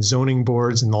commissions and zoning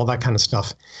boards and all that kind of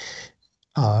stuff.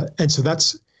 And so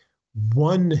that's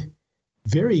one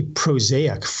very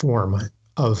prosaic form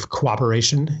of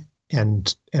cooperation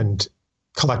and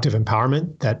collective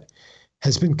empowerment that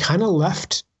has been kind of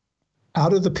left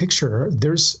out of the picture.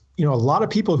 There's, a lot of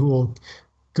people who will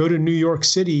go to New York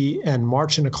City and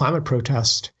march in a climate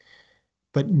protest,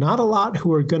 but not a lot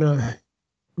who are going to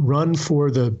run for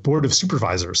the board of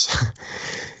supervisors.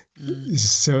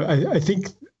 So I think,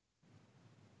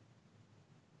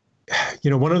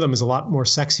 one of them is a lot more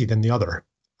sexy than the other,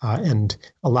 and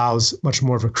allows much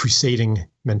more of a crusading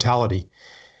mentality.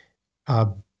 I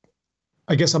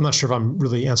guess I'm not sure if I'm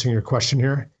really answering your question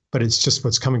here, but it's just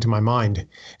what's coming to my mind.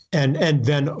 And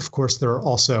then, of course, there are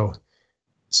also,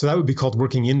 so that would be called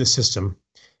working in the system.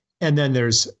 And then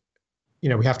there's,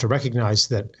 we have to recognize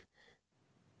that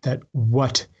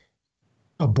what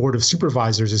a board of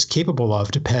supervisors is capable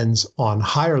of depends on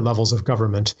higher levels of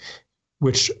government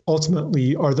which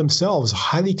ultimately are themselves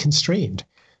highly constrained.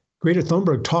 Greta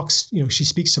Thunberg talks, she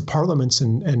speaks to parliaments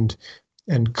and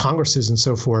congresses and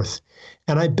so forth.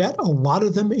 And I bet a lot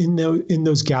of them in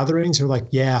those gatherings are like,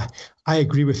 yeah, I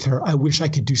agree with her. I wish I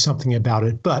could do something about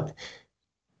it, but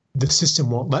the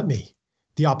system won't let me.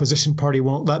 The opposition party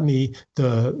won't let me.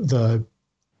 The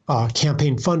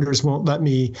campaign funders won't let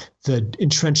me. The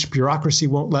entrenched bureaucracy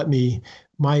won't let me.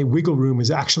 My wiggle room is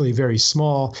actually very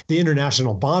small. The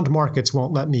international bond markets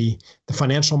won't let me. The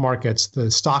financial markets,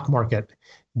 the stock market,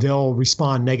 they'll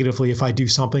respond negatively if I do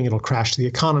something. It'll crash the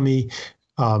economy.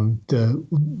 The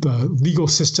legal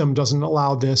system doesn't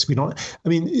allow this.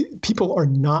 People are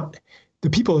not, the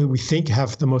people who we think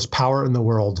have the most power in the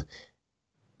world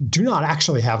do not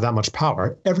actually have that much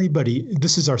power.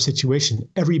 This is our situation.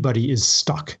 Everybody is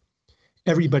stuck.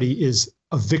 Everybody is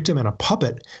a victim and a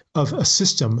puppet of a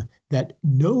system that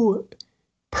no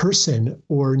person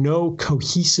or no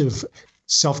cohesive,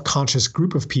 self-conscious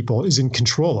group of people is in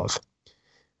control of,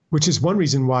 which is one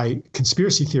reason why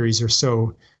conspiracy theories are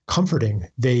so comforting.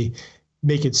 They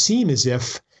make it seem as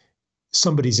if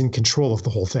somebody's in control of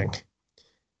the whole thing.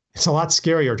 It's a lot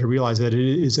scarier to realize that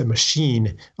it is a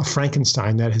machine, a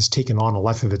Frankenstein that has taken on a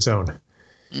life of its own.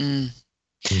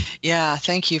 Yeah,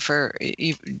 thank you for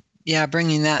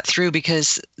bringing that through,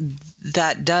 because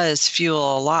that does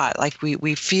fuel a lot. Like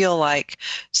we feel like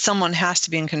someone has to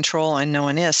be in control and no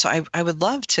one is. So I would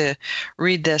love to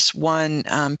read this one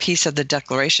piece of the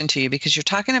Declaration to you, because you're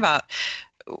talking about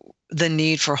the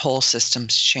need for whole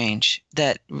systems change,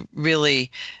 that really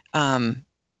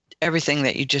everything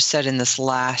that you just said in this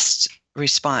last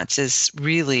response is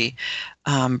really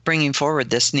bringing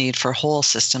forward this need for whole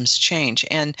systems change.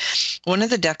 And one of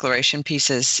the Declaration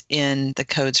pieces in the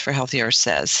Codes for Healthy Earth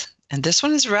says, and this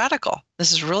one is radical.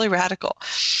 This is really radical.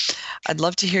 I'd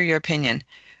love to hear your opinion.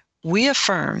 We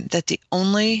affirm that the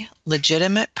only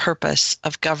legitimate purpose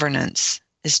of governance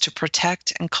is to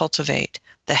protect and cultivate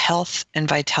the health and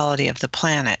vitality of the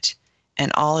planet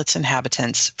and all its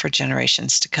inhabitants for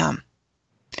generations to come.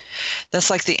 That's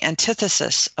like the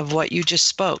antithesis of what you just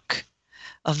spoke,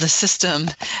 of the system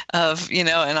of, and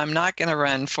I'm not going to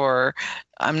run for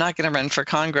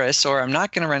Congress, or I'm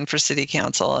not going to run for city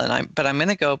council, but I'm going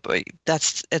to go. But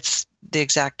it's the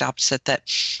exact opposite,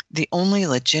 that the only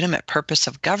legitimate purpose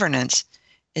of governance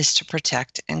is to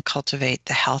protect and cultivate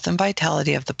the health and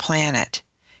vitality of the planet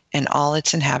and all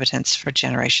its inhabitants for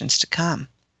generations to come.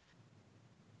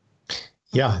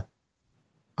 Yeah,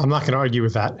 I'm not going to argue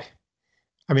with that.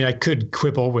 I mean, I could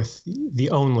quibble with the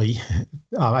only.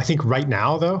 I think right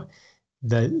now, though,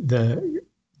 the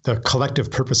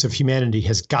collective purpose of humanity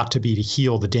has got to be to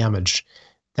heal the damage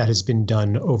that has been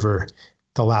done over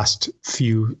the last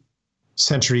few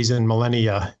centuries and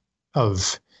millennia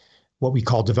of what we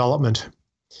call development.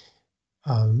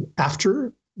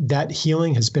 After that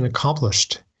healing has been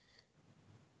accomplished,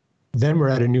 then we're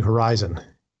at a new horizon.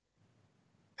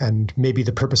 And maybe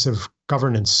the purpose of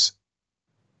governance,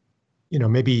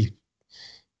 maybe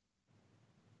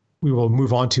we will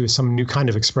move on to some new kind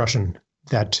of expression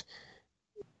that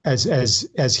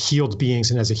as healed beings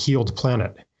and as a healed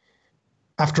planet.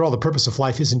 After all, the purpose of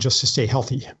life isn't just to stay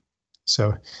healthy.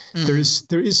 So there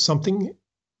is something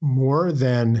more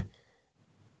than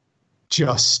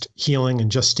just healing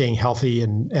and just staying healthy.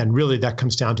 And really that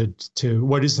comes down to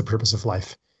what is the purpose of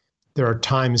life? There are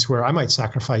times where I might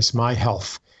sacrifice my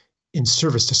health in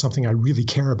service to something I really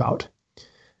care about.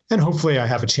 And hopefully I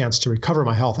have a chance to recover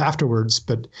my health afterwards,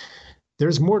 but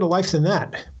there's more to life than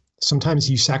that. Sometimes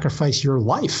you sacrifice your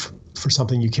life for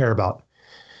something you care about.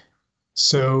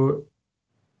 So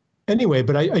anyway,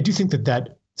 but I do think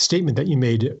that statement that you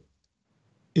made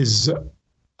is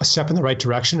a step in the right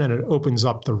direction, and it opens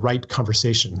up the right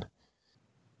conversation.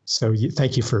 So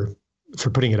thank you for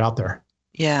putting it out there.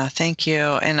 Yeah, thank you.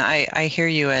 And I hear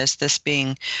you as this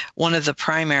being one of the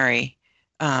primary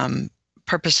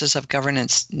purposes of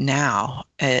governance now,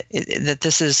 that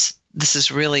this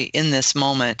is really in this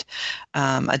moment,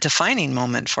 a defining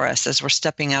moment for us as we're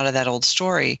stepping out of that old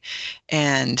story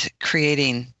and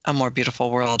creating a more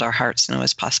beautiful world our hearts know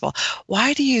is possible.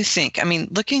 Why do you think,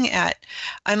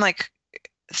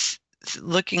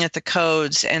 looking at the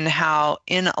codes and how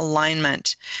in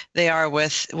alignment they are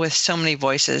with so many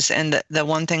voices. And the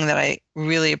one thing that I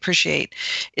really appreciate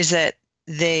is that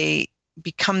they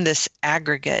become this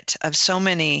aggregate of so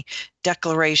many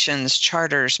declarations,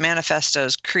 charters,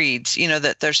 manifestos, creeds,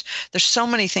 that there's so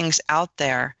many things out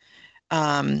there,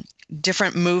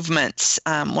 different movements.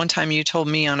 One time you told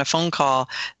me on a phone call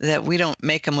that we don't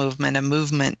make a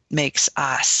movement makes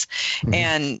us. Mm-hmm.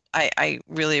 And I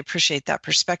really appreciate that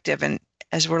perspective. And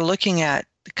as we're looking at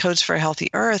Codes for a Healthy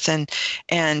Earth,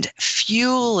 and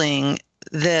fueling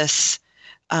this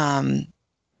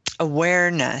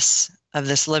awareness of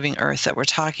this living earth that we're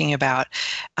talking about.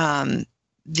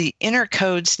 The inner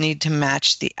codes need to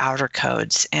match the outer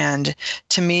codes. And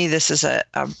to me, this is a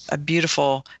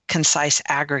beautiful, concise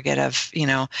aggregate of,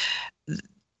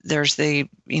 there's the,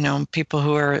 people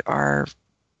who are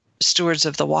stewards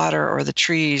of the water or the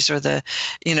trees or the,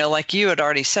 like you had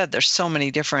already said, there's so many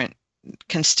different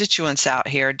constituents out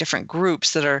here, different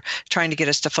groups that are trying to get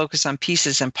us to focus on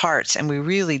pieces and parts. And we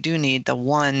really do need the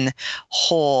one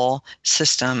whole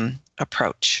system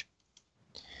approach.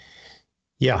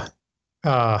 Yeah.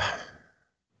 I'm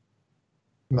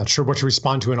not sure what to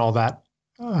respond to in all that.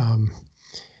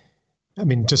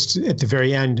 Just at the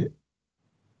very end,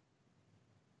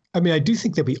 I do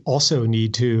think that we also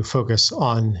need to focus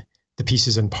on the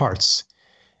pieces and parts,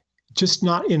 just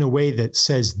not in a way that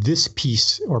says this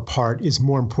piece or part is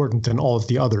more important than all of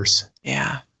the others.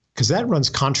 Yeah. Because that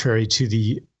runs contrary to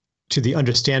the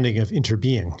understanding of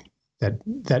interbeing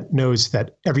that knows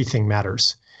that everything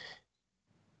matters.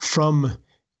 From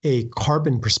a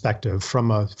carbon perspective, from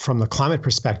the climate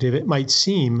perspective, it might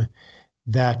seem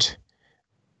that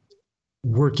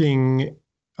working,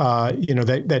 the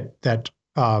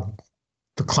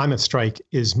climate strike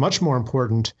is much more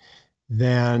important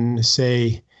than,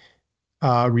 say,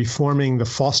 reforming the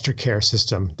foster care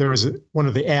system. There was one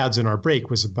of the ads in our break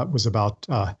was about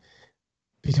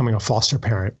becoming a foster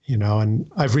parent,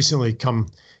 and I've recently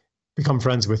become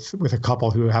friends with a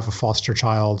couple who have a foster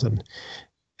child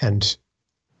and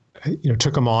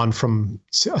took them on from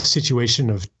a situation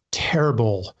of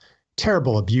terrible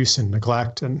abuse and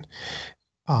neglect, and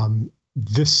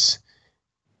this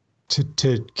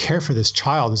to care for this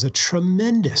child is a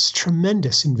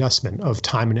tremendous investment of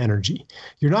time and energy.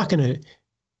 You're not going to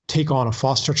take on a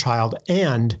foster child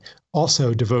and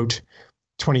also devote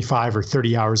 25 or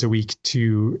 30 hours a week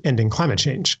to ending climate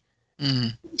change.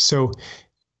 So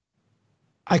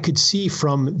I could see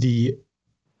from the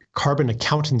carbon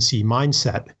accountancy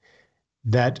mindset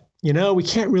that, we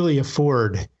can't really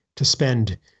afford to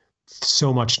spend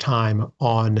so much time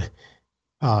on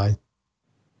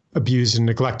abused and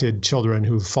neglected children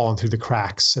who've fallen through the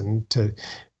cracks, and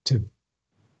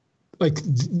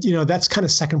that's kind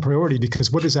of second priority,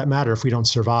 because what does that matter if we don't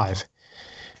survive?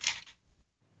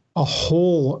 A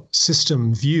whole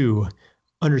system view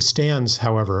understands,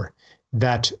 however,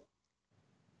 that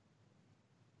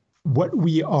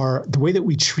the way that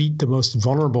we treat the most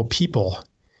vulnerable people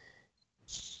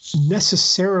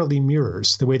necessarily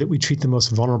mirrors the way that we treat the most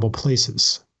vulnerable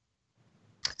places,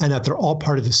 and that they're all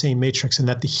part of the same matrix, and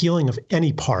that the healing of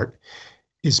any part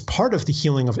is part of the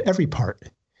healing of every part.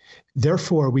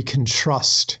 Therefore, we can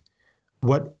trust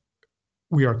what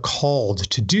we are called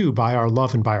to do by our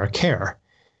love and by our care,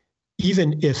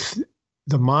 even if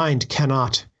the mind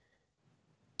cannot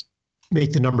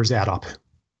make the numbers add up.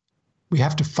 We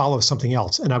have to follow something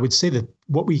else. And I would say that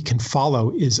what we can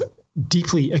follow is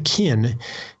deeply akin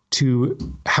to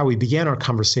how we began our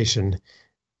conversation,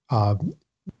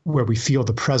 where we feel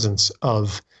the presence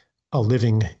of a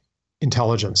living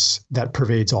intelligence that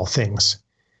pervades all things.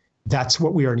 That's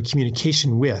what we are in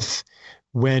communication with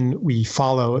when we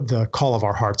follow the call of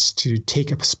our hearts to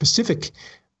take a specific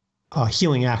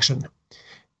healing action.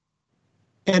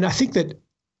 And I think that,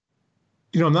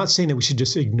 I'm not saying that we should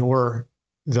just ignore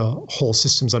the whole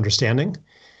system's understanding,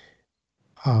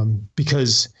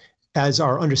 because as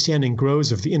our understanding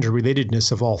grows of the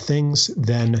interrelatedness of all things,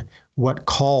 then what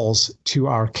calls to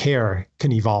our care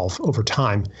can evolve over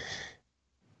time.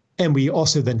 And we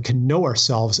also then can know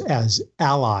ourselves as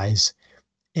allies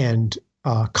and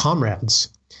comrades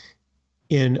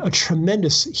in a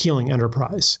tremendous healing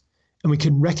enterprise. And we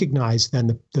can recognize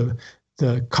then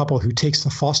the couple who takes the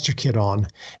foster kid on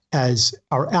as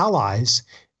our allies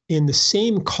in the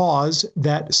same cause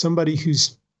that somebody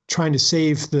who's trying to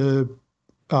save the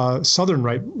southern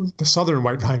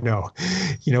white rhino,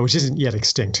 which isn't yet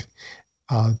extinct.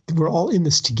 We're all in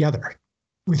this together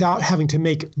without having to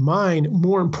make mine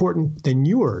more important than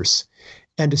yours,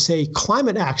 and to say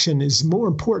climate action is more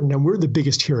important and we're the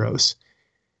biggest heroes.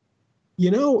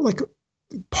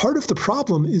 Part of the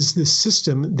problem is this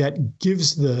system that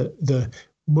gives the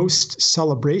most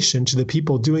celebration to the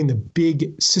people doing the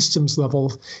big systems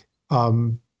level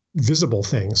visible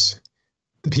things,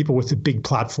 the people with the big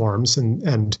platforms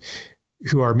and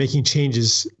who are making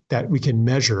changes that we can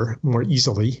measure more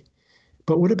easily.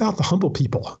 But what about the humble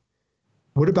people?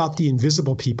 What about the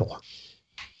invisible people?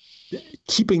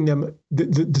 Keeping them,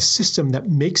 the system that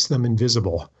makes them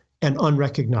invisible and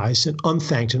unrecognized and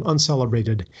unthanked and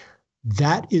uncelebrated,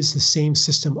 that is the same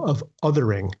system of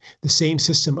othering, the same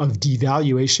system of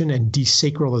devaluation and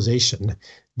desacralization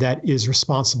that is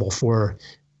responsible for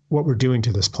what we're doing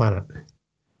to this planet.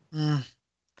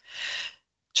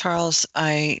 Charles,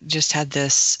 I just had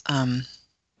this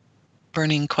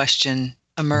burning question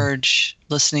emerge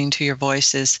listening to your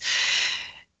voices.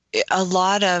 A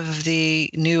lot of the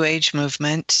New Age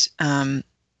movement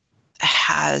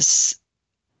has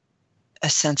a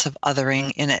sense of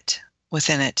othering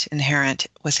within it, inherent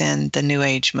within the New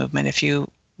Age movement, if you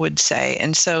would say.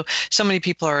 And so many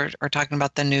people are talking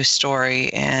about the new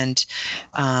story and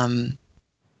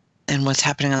what's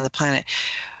happening on the planet.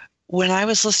 When I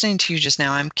was listening to you just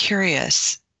now, I'm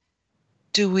curious,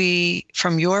 do we,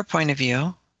 from your point of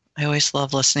view, I always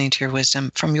love listening to your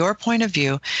wisdom, from your point of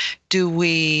view, do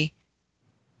we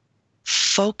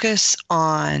focus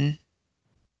on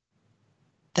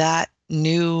that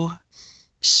new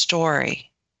story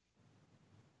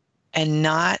and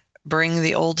not bring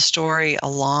the old story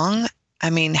along? I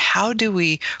mean, how do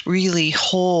we really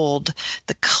hold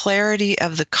the clarity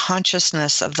of the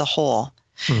consciousness of the whole?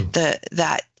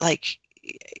 That like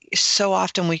so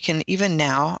often we can, even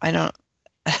now, I don't,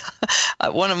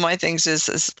 one of my things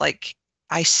is like,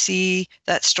 I see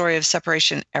that story of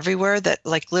separation everywhere, that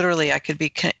like literally I could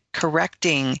be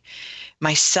correcting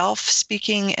myself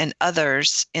speaking and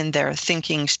others in their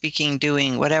thinking, speaking,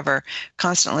 doing, whatever,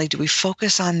 constantly. Do we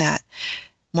focus on that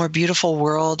more beautiful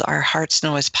world our hearts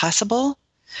know is possible?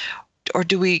 Or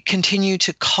do we continue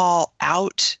to call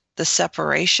out the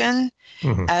separation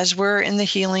as we're in the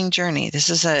healing journey? This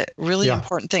is a really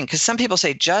important thing, because some people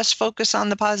say just focus on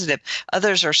the positive.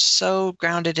 Others are so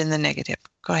grounded in the negative.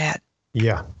 Go ahead.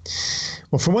 Yeah.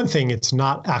 Well, for one thing, it's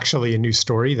not actually a new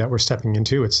story that we're stepping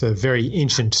into. It's a very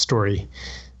ancient story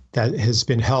that has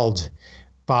been held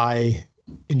by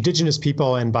indigenous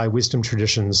people and by wisdom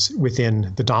traditions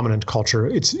within the dominant culture.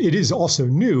 It is also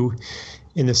new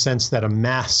in the sense that a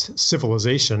mass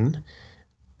civilization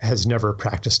has never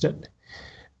practiced it.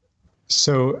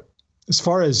 So as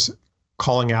far as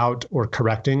calling out or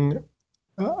correcting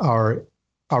our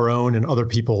own and other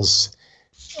people's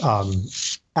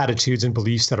attitudes and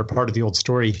beliefs that are part of the old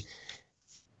story,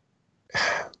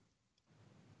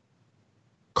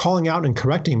 calling out and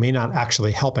correcting may not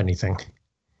actually help anything.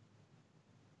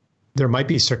 There might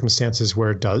be circumstances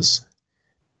where it does,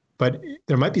 but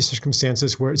there might be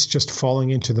circumstances where it's just falling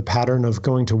into the pattern of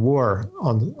going to war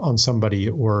on somebody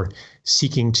or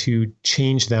seeking to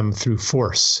change them through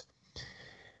force.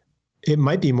 It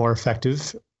might be more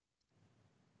effective.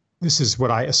 This is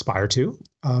what I aspire to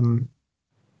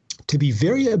be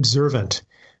very observant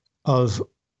of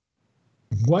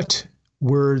what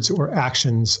words or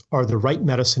actions are the right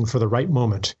medicine for the right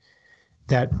moment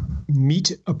that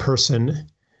meet a person,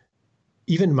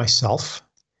 even myself,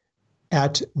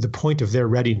 at the point of their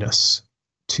readiness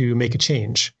to make a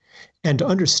change, and to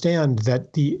understand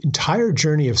that the entire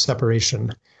journey of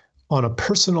separation on a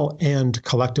personal and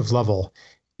collective level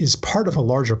is part of a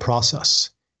larger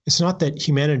process. It's not that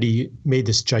humanity made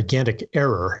this gigantic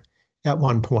error at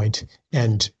one point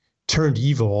and turned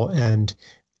evil and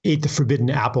ate the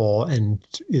forbidden apple and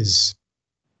is,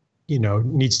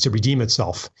 needs to redeem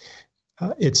itself.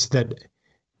 It's that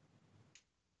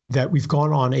we've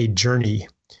gone on a journey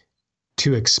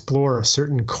to explore a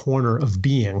certain corner of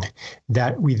being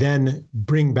that we then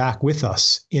bring back with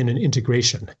us in an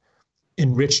integration,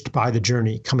 enriched by the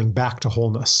journey, coming back to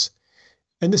wholeness.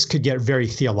 And this could get very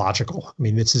theological. I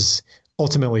mean, this is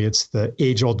ultimately, it's the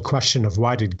age-old question of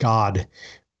why did God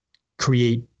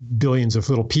create billions of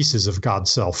little pieces of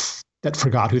God's self that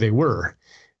forgot who they were?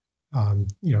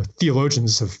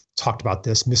 Theologians have talked about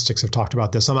this, mystics have talked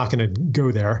about this. I'm not going to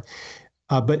go there,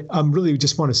 but I really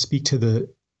just want to speak to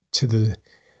the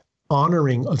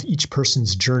honoring of each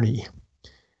person's journey,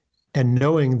 and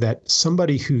knowing that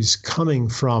somebody who's coming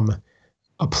from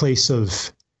a place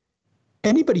of,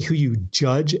 anybody who you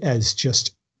judge as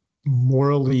just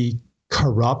morally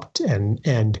corrupt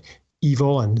and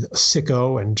evil and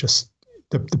sicko and just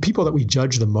the people that we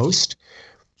judge the most,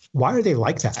 why are they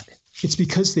like that? It's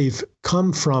because they've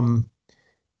come from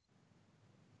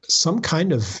some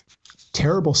kind of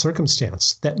terrible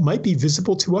circumstance that might be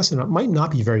visible to us and it might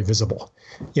not be very visible.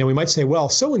 We might say, well,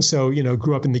 so-and-so,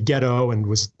 grew up in the ghetto and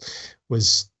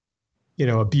was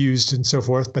abused and so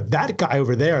forth. But that guy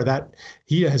over there, that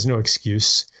he has no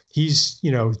excuse. He's,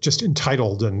 just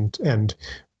entitled and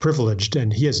privileged,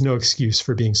 and he has no excuse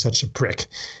for being such a prick.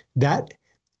 That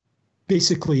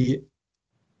basically,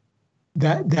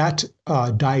 that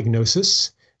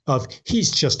diagnosis of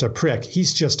he's just a prick,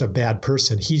 he's just a bad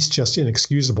person, he's just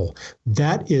inexcusable,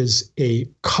 that is a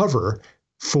cover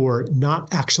for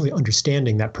not actually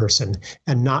understanding that person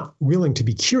and not willing to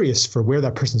be curious for where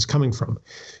that person's coming from.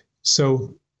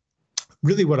 So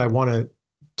really what I want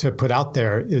to put out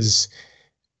there is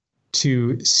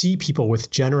to see people with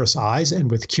generous eyes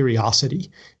and with curiosity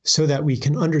so that we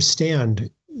can understand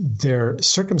their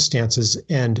circumstances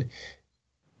and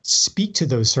speak to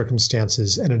those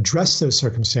circumstances and address those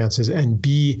circumstances and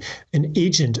be an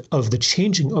agent of the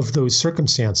changing of those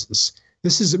circumstances.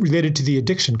 This is related to the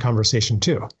addiction conversation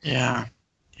too. Yeah.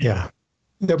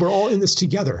 That we're all in this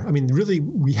together. I mean, really,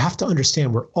 we have to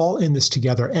understand we're all in this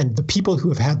together. And the people who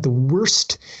have had the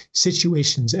worst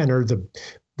situations and are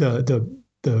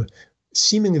the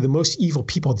seemingly the most evil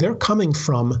people, they're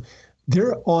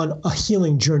on a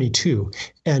healing journey too.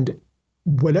 And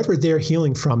whatever they're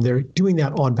healing from, they're doing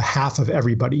that on behalf of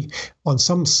everybody. On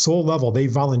some soul level, they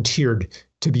volunteered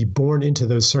to be born into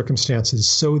those circumstances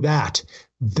so that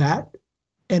that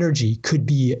energy could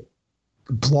be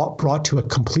brought to a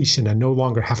completion and no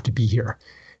longer have to be here.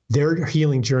 Their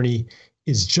healing journey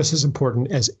is just as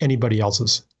important as anybody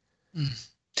else's.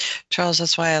 Charles,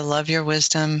 that's why I love your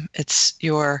wisdom.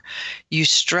 You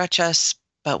stretch us,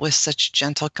 but with such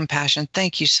gentle compassion.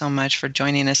 Thank you so much for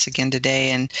joining us again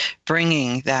today and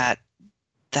bringing that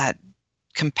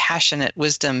compassionate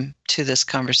wisdom to this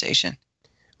conversation.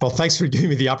 Well, thanks for giving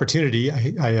me the opportunity.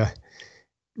 I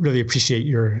really appreciate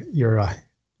your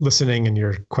listening and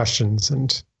your questions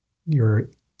and your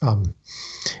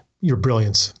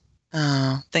brilliance.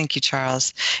 Oh, thank you,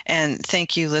 Charles. And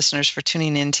thank you, listeners, for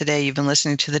tuning in today. You've been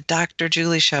listening to the Dr.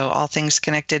 Julie Show, All Things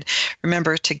Connected.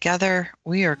 Remember, together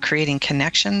we are creating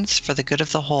connections for the good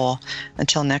of the whole.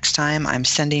 Until next time, I'm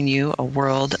sending you a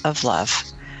world of love.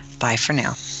 Bye for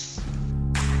now.